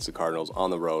fine against the Cardinals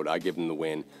on the road. I give them the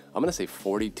win. I'm going to say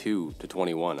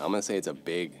 42-21. I'm going to say it's a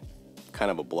big, kind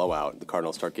of a blowout. The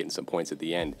Cardinals start getting some points at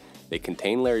the end. They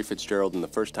contained Larry Fitzgerald in the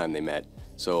first time they met.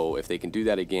 So if they can do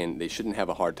that again, they shouldn't have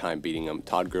a hard time beating them.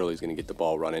 Todd Gurley's going to get the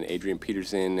ball running. Adrian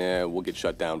Peterson will get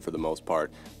shut down for the most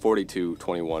part.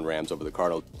 42-21 Rams over the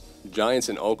Cardinals. Giants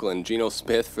in Oakland. Geno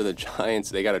Smith for the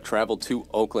Giants. They got to travel to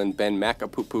Oakland. Ben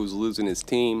McApoopoo's losing his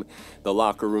team. The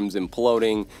locker room's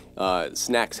imploding.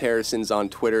 Snacks Harrison's on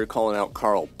Twitter calling out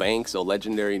Carl Banks, a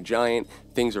legendary Giant.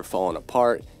 Things are falling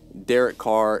apart. Derek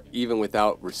Carr, even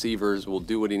without receivers, will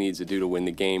do what he needs to do to win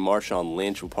the game. Marshawn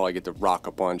Lynch will probably get the rock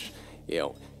a bunch.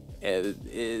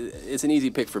 It's an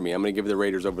easy pick for me. I'm going to give the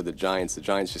Raiders over the Giants. The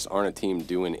Giants just aren't a team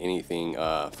doing anything.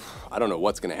 I don't know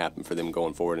what's going to happen for them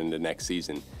going forward into next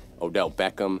season. Odell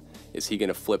Beckham, is he going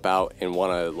to flip out and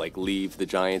want to leave the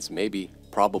Giants? Maybe,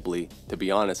 probably. To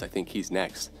be honest, I think he's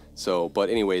next. So, but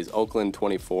anyways, Oakland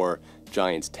 24,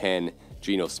 Giants 10.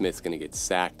 Geno Smith's going to get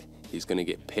sacked. He's going to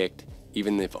get picked.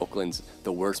 Even if Oakland's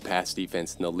the worst pass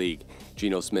defense in the league,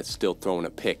 Geno Smith's still throwing a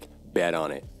pick. Bet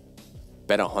on it.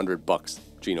 Bet $100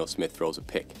 Geno Smith throws a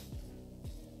pick.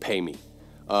 Pay me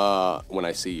when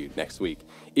I see you next week.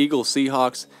 Eagles,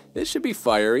 Seahawks. This should be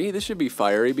fiery.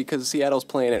 Because Seattle's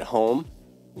playing at home.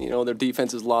 Their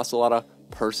defense has lost a lot of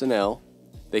personnel.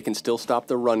 They can still stop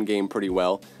the run game pretty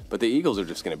well. But the Eagles are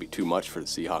just going to be too much for the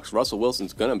Seahawks. Russell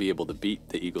Wilson's going to be able to beat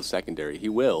the Eagles secondary. He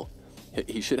will.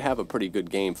 He should have a pretty good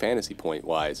game fantasy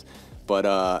point-wise.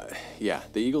 But, yeah,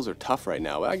 the Eagles are tough right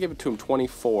now. I give it to them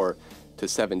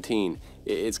 24-17.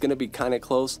 It's going to be kind of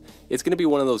close. It's going to be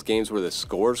one of those games where the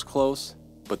score's close,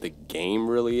 but the game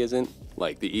really isn't.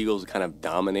 The Eagles kind of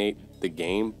dominate the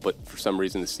game, but for some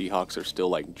reason the Seahawks are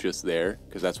still, just there,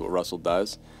 because that's what Russell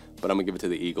does. But I'm going to give it to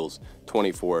the Eagles,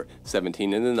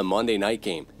 24-17. And then the Monday night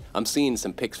game. I'm seeing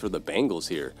some picks for the Bengals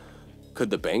here.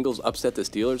 Could the Bengals upset the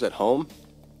Steelers at home?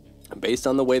 Based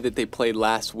on the way that they played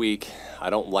last week, I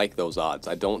don't like those odds.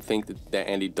 I don't think that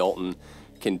Andy Dalton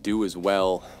can do as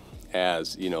well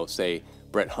as, say,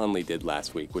 Brett Hundley did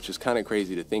last week, which is kind of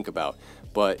crazy to think about.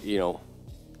 But,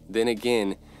 then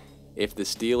again, if the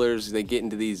Steelers, they get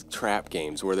into these trap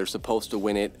games where they're supposed to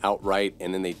win it outright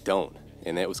and then they don't.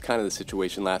 And that was kind of the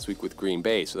situation last week with Green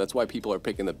Bay. So that's why people are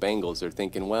picking the Bengals. They're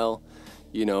thinking, well,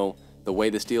 the way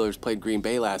the Steelers played Green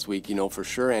Bay last week, for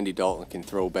sure Andy Dalton can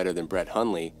throw better than Brett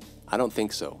Hundley. I don't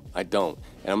think so. I don't.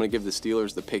 And I'm going to give the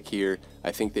Steelers the pick here.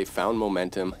 I think they found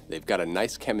momentum. They've got a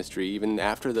nice chemistry, even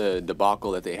after the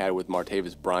debacle that they had with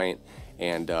Martavis Bryant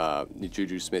and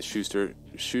Juju Smith-Schuster.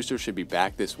 Schuster should be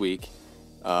back this week.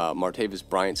 Martavis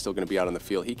Bryant's still going to be out on the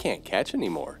field. He can't catch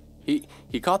anymore.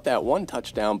 He caught that one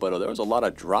touchdown, but there was a lot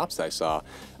of drops I saw.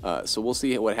 So we'll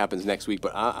see what happens next week.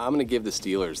 But I'm going to give the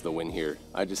Steelers the win here.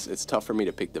 It's tough for me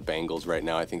to pick the Bengals right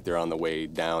now. I think they're on the way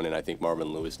down, and I think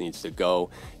Marvin Lewis needs to go.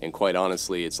 And quite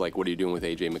honestly, it's what are you doing with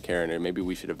A.J. McCarron? Or maybe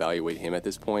we should evaluate him at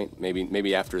this point.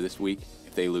 Maybe after this week,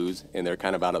 if they lose and they're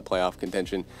kind of out of playoff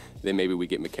contention, then maybe we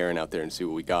get McCarron out there and see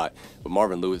what we got. But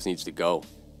Marvin Lewis needs to go.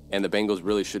 And the Bengals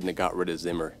really shouldn't have got rid of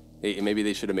Zimmer. Maybe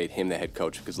they should have made him the head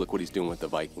coach, because look what he's doing with the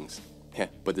Vikings.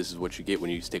 But this is what you get when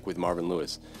you stick with Marvin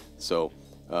Lewis. So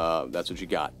that's what you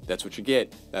got. That's what you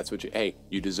get. Hey,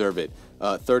 you deserve it.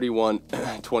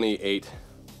 31-28,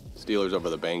 Steelers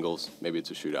over the Bengals. Maybe it's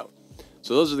a shootout.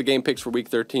 So those are the game picks for Week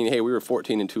 13. Hey, we were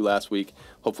 14-2 last week.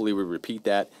 Hopefully we repeat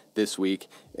that this week.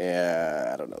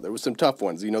 I don't know. There was some tough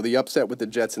ones. You know, the upset with the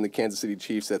Jets and the Kansas City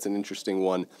Chiefs, that's an interesting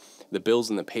one. The Bills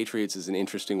and the Patriots is an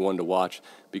interesting one to watch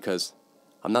because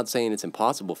I'm not saying it's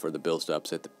impossible for the Bills to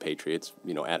upset the Patriots,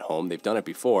 you know, at home. They've done it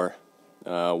before.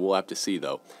 We'll have to see,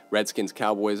 though. Redskins,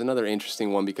 Cowboys, another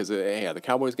interesting one because, hey, are the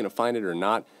Cowboys going to find it or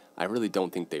not? I really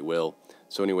don't think they will.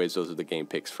 So anyways, those are the game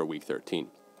picks for Week 13.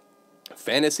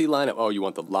 Fantasy lineup. Oh, you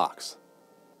want the locks.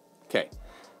 Okay.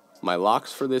 My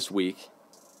locks for this week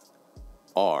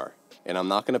are, and I'm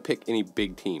not going to pick any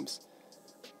big teams.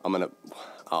 I'll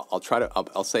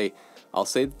say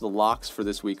the locks for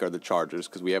this week are the Chargers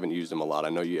because we haven't used them a lot. I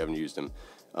know you haven't used them.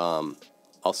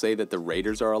 I'll say that the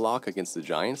Raiders are a lock against the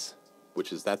Giants,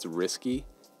 that's risky.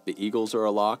 The Eagles are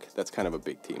a lock. That's kind of a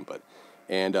big team,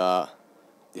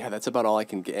 yeah, that's about all I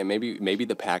can get. And maybe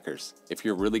the Packers. If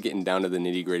you're really getting down to the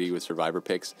nitty-gritty with survivor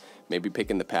picks, maybe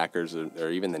picking the Packers or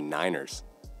even the Niners.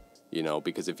 You know,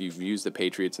 because if you've used the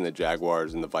Patriots and the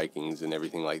Jaguars and the Vikings and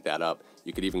everything like that up,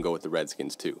 you could even go with the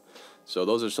Redskins too. So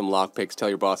those are some lock picks. Tell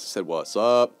your boss I said what's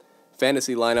up.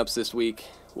 Fantasy lineups this week.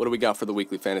 What do we got for the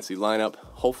weekly fantasy lineup?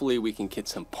 Hopefully we can get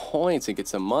some points and get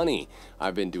some money.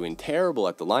 I've been doing terrible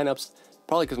at the lineups,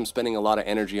 probably because I'm spending a lot of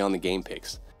energy on the game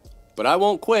picks. But I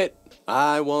won't quit.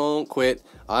 I won't quit.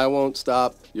 I won't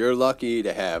stop. You're lucky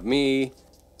to have me.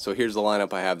 So here's the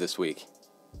lineup I have this week.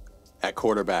 At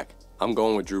quarterback, I'm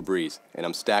going with Drew Brees, and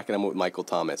I'm stacking him with Michael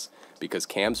Thomas because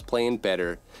Cam's playing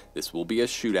better. This will be a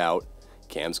shootout.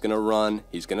 Cam's going to run.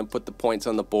 He's going to put the points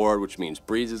on the board, which means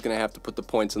Brees is going to have to put the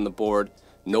points on the board.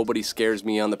 Nobody scares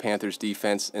me on the Panthers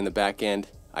defense in the back end.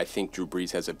 I think Drew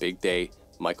Brees has a big day.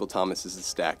 Michael Thomas is the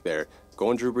stack there.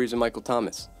 Going Drew Brees and Michael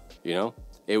Thomas, you know?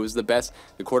 It was the best.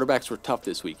 The quarterbacks were tough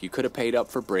this week. You could have paid up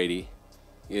for Brady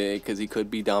because he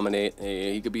could be dominant.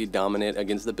 He could be dominant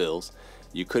against the Bills.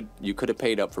 You could have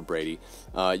paid up for Brady.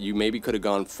 You maybe could have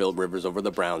gone Phil Rivers over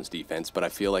the Browns defense, but I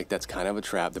feel like that's kind of a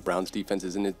trap. The Browns defense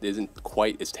isn't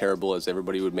quite as terrible as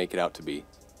everybody would make it out to be,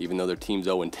 even though their team's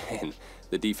 0-10.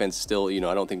 The defense still, you know,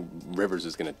 I don't think Rivers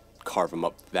is going to carve him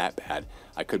up that bad.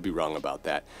 I could be wrong about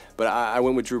that, but I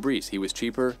went with Drew Brees. He was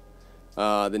cheaper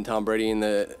than Tom Brady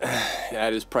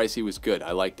at his price. He was good.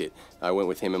 I liked it. I went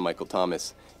with him and Michael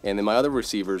Thomas. And then my other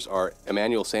receivers are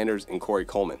Emmanuel Sanders and Corey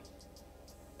Coleman.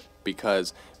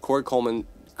 Because Corey Coleman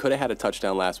could have had a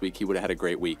touchdown last week. He would have had a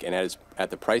great week. And at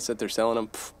the price that they're selling him,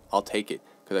 I'll take it.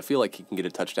 Because I feel like he can get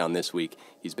a touchdown this week.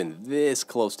 He's been this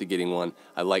close to getting one.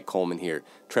 I like Coleman here.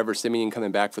 Trevor Siemian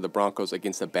coming back for the Broncos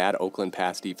against a bad Oakland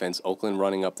pass defense. Oakland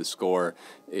running up the score.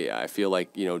 I feel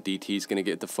like, you know, DT's going to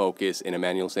get the focus, and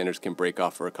Emmanuel Sanders can break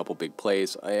off for a couple big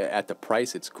plays. At the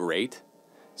price, it's great.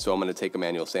 So I'm going to take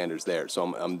Emmanuel Sanders there.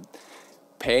 So I'm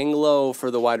paying low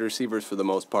for the wide receivers for the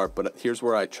most part, but here's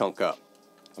where I chunk up.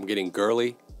 I'm getting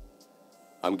Gurley.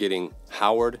 I'm getting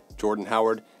Howard, Jordan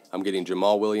Howard. I'm getting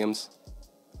Jamal Williams.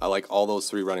 I like all those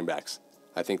three running backs.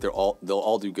 I think they'll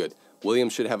all do good.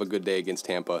 Williams should have a good day against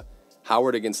Tampa.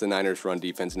 Howard against the Niners run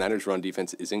defense. Niners run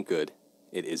defense isn't good.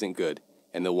 It isn't good.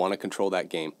 And they'll want to control that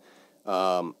game.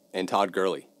 And Todd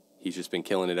Gurley. He's just been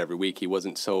killing it every week. He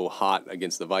wasn't so hot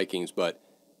against the Vikings, but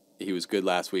he was good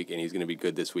last week, and he's going to be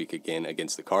good this week again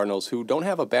against the Cardinals, who don't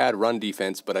have a bad run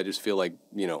defense, but I just feel like,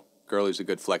 you know, Gurley's a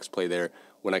good flex play there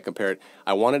when I compare it.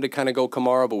 I wanted to kind of go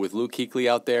Kamara, but with Luke Kuechly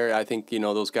out there, I think, you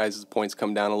know, those guys' points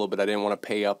come down a little bit. I didn't want to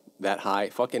pay up that high.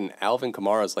 Fucking Alvin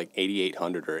Kamara's like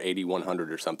 8,800 or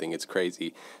 8,100 or something. It's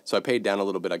crazy. So I paid down a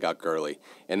little bit. I got Gurley.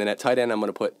 And then at tight end, I'm going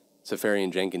to put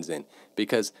Safarian Jenkins in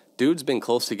because dude's been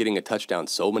close to getting a touchdown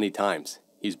so many times.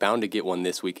 He's bound to get one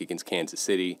this week against Kansas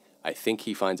City. I think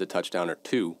he finds a touchdown or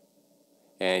two,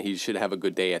 and he should have a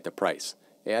good day at the price.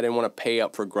 Yeah, I didn't want to pay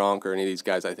up for Gronk or any of these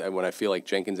guys. When I feel like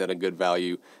Jenkins at a good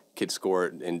value could score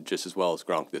and just as well as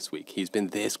Gronk this week. He's been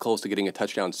this close to getting a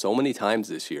touchdown so many times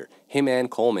this year. Him and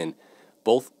Coleman,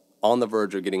 both on the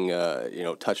verge of getting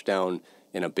a touchdown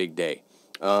in a big day.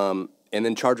 And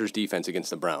then Chargers defense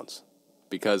against the Browns.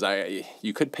 Because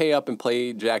you could pay up and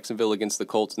play Jacksonville against the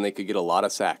Colts, and they could get a lot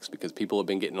of sacks because people have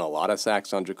been getting a lot of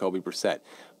sacks on Jacoby Brissett.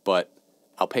 But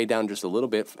I'll pay down just a little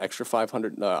bit, extra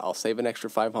 500. I'll save an extra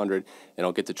 500, and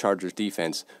I'll get the Chargers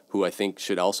defense, who I think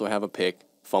should also have a pick,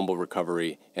 fumble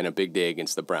recovery, and a big day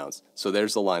against the Browns. So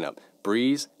there's the lineup: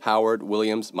 Brees, Howard,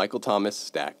 Williams, Michael Thomas,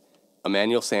 stack;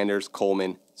 Emmanuel Sanders,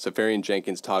 Coleman, Safarian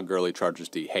Jenkins, Todd Gurley, Chargers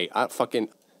D. Hey,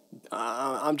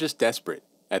 I'm just desperate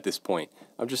at this point.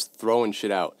 I'm just throwing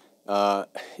shit out.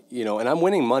 And I'm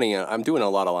winning money. I'm doing a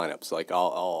lot of lineups. Like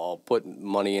I'll put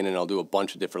money in and I'll do a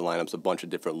bunch of different lineups, a bunch of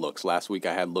different looks. Last week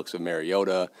I had looks of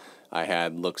Mariota. I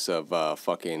had looks of I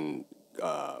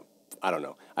don't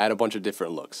know. I had a bunch of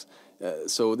different looks.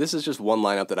 So this is just one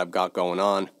lineup that I've got going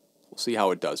on. We'll see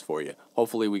how it does for you.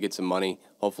 Hopefully we get some money.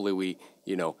 Hopefully we,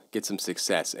 get some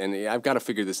success. And I've got to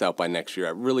figure this out by next year.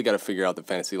 I really got to figure out the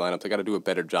fantasy lineups. I got to do a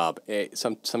better job.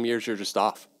 Some years you're just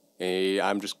off.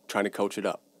 I'm just trying to coach it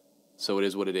up. So it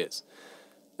is what it is.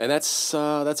 And that's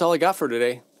all I got for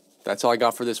today. That's all I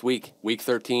got for this week. Week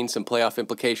 13, some playoff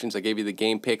implications. I gave you the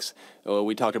game picks.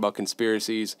 We talked about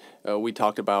conspiracies. We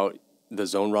talked about the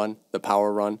zone run, the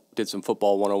power run. Did some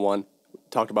football 101.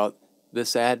 Talked about the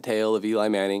sad tale of Eli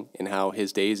Manning and how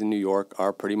his days in New York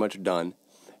are pretty much done.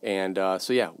 And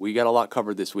so, yeah, we got a lot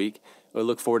covered this week. We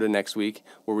look forward to next week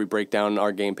where we break down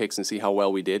our game picks and see how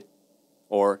well we did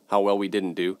or how well we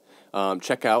didn't do.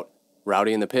 Check out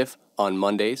Rowdy and the Piff on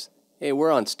Mondays. Hey,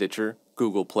 we're on Stitcher,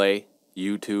 Google Play,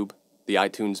 YouTube, the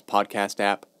iTunes podcast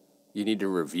app. You need to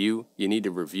review. It's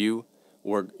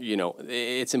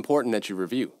important that you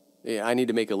review. I need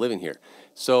to make a living here.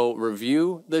 So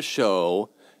review the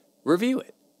show. Review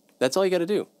it. That's all you got to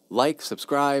do. Like,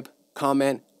 subscribe,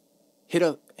 comment. Hit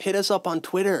us up on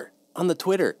Twitter. On the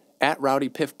Twitter,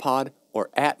 @RowdyPiffPod or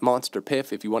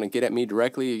 @MonsterPiff if you want to get at me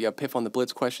directly. You got Piff on the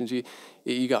Blitz questions. You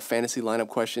got fantasy lineup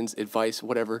questions, advice,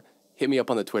 whatever. Hit me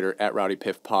up on the Twitter,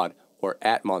 @RowdyPiffPod or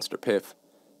 @MonsterPiff.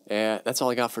 And that's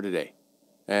all I got for today.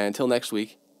 And until next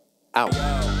week, out.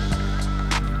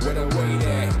 Where the weight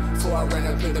at? Before I ran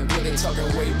up in the building, talking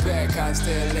way back. I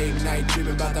stay late night,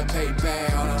 dreaming about the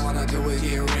payback. All I wanna do is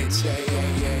get rich, hey,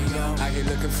 hey, hey, yo. I get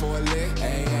looking for a lick,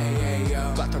 hey, hey, hey,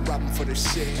 yo. About to rob 'em for the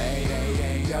shit, hey, hey,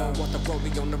 hey, yo. Want the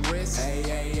rollie on the wrist, hey,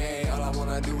 hey, hey. All I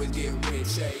wanna do is get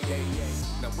rich, hey, hey, hey.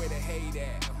 Now where the hate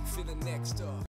at? Feeling next up.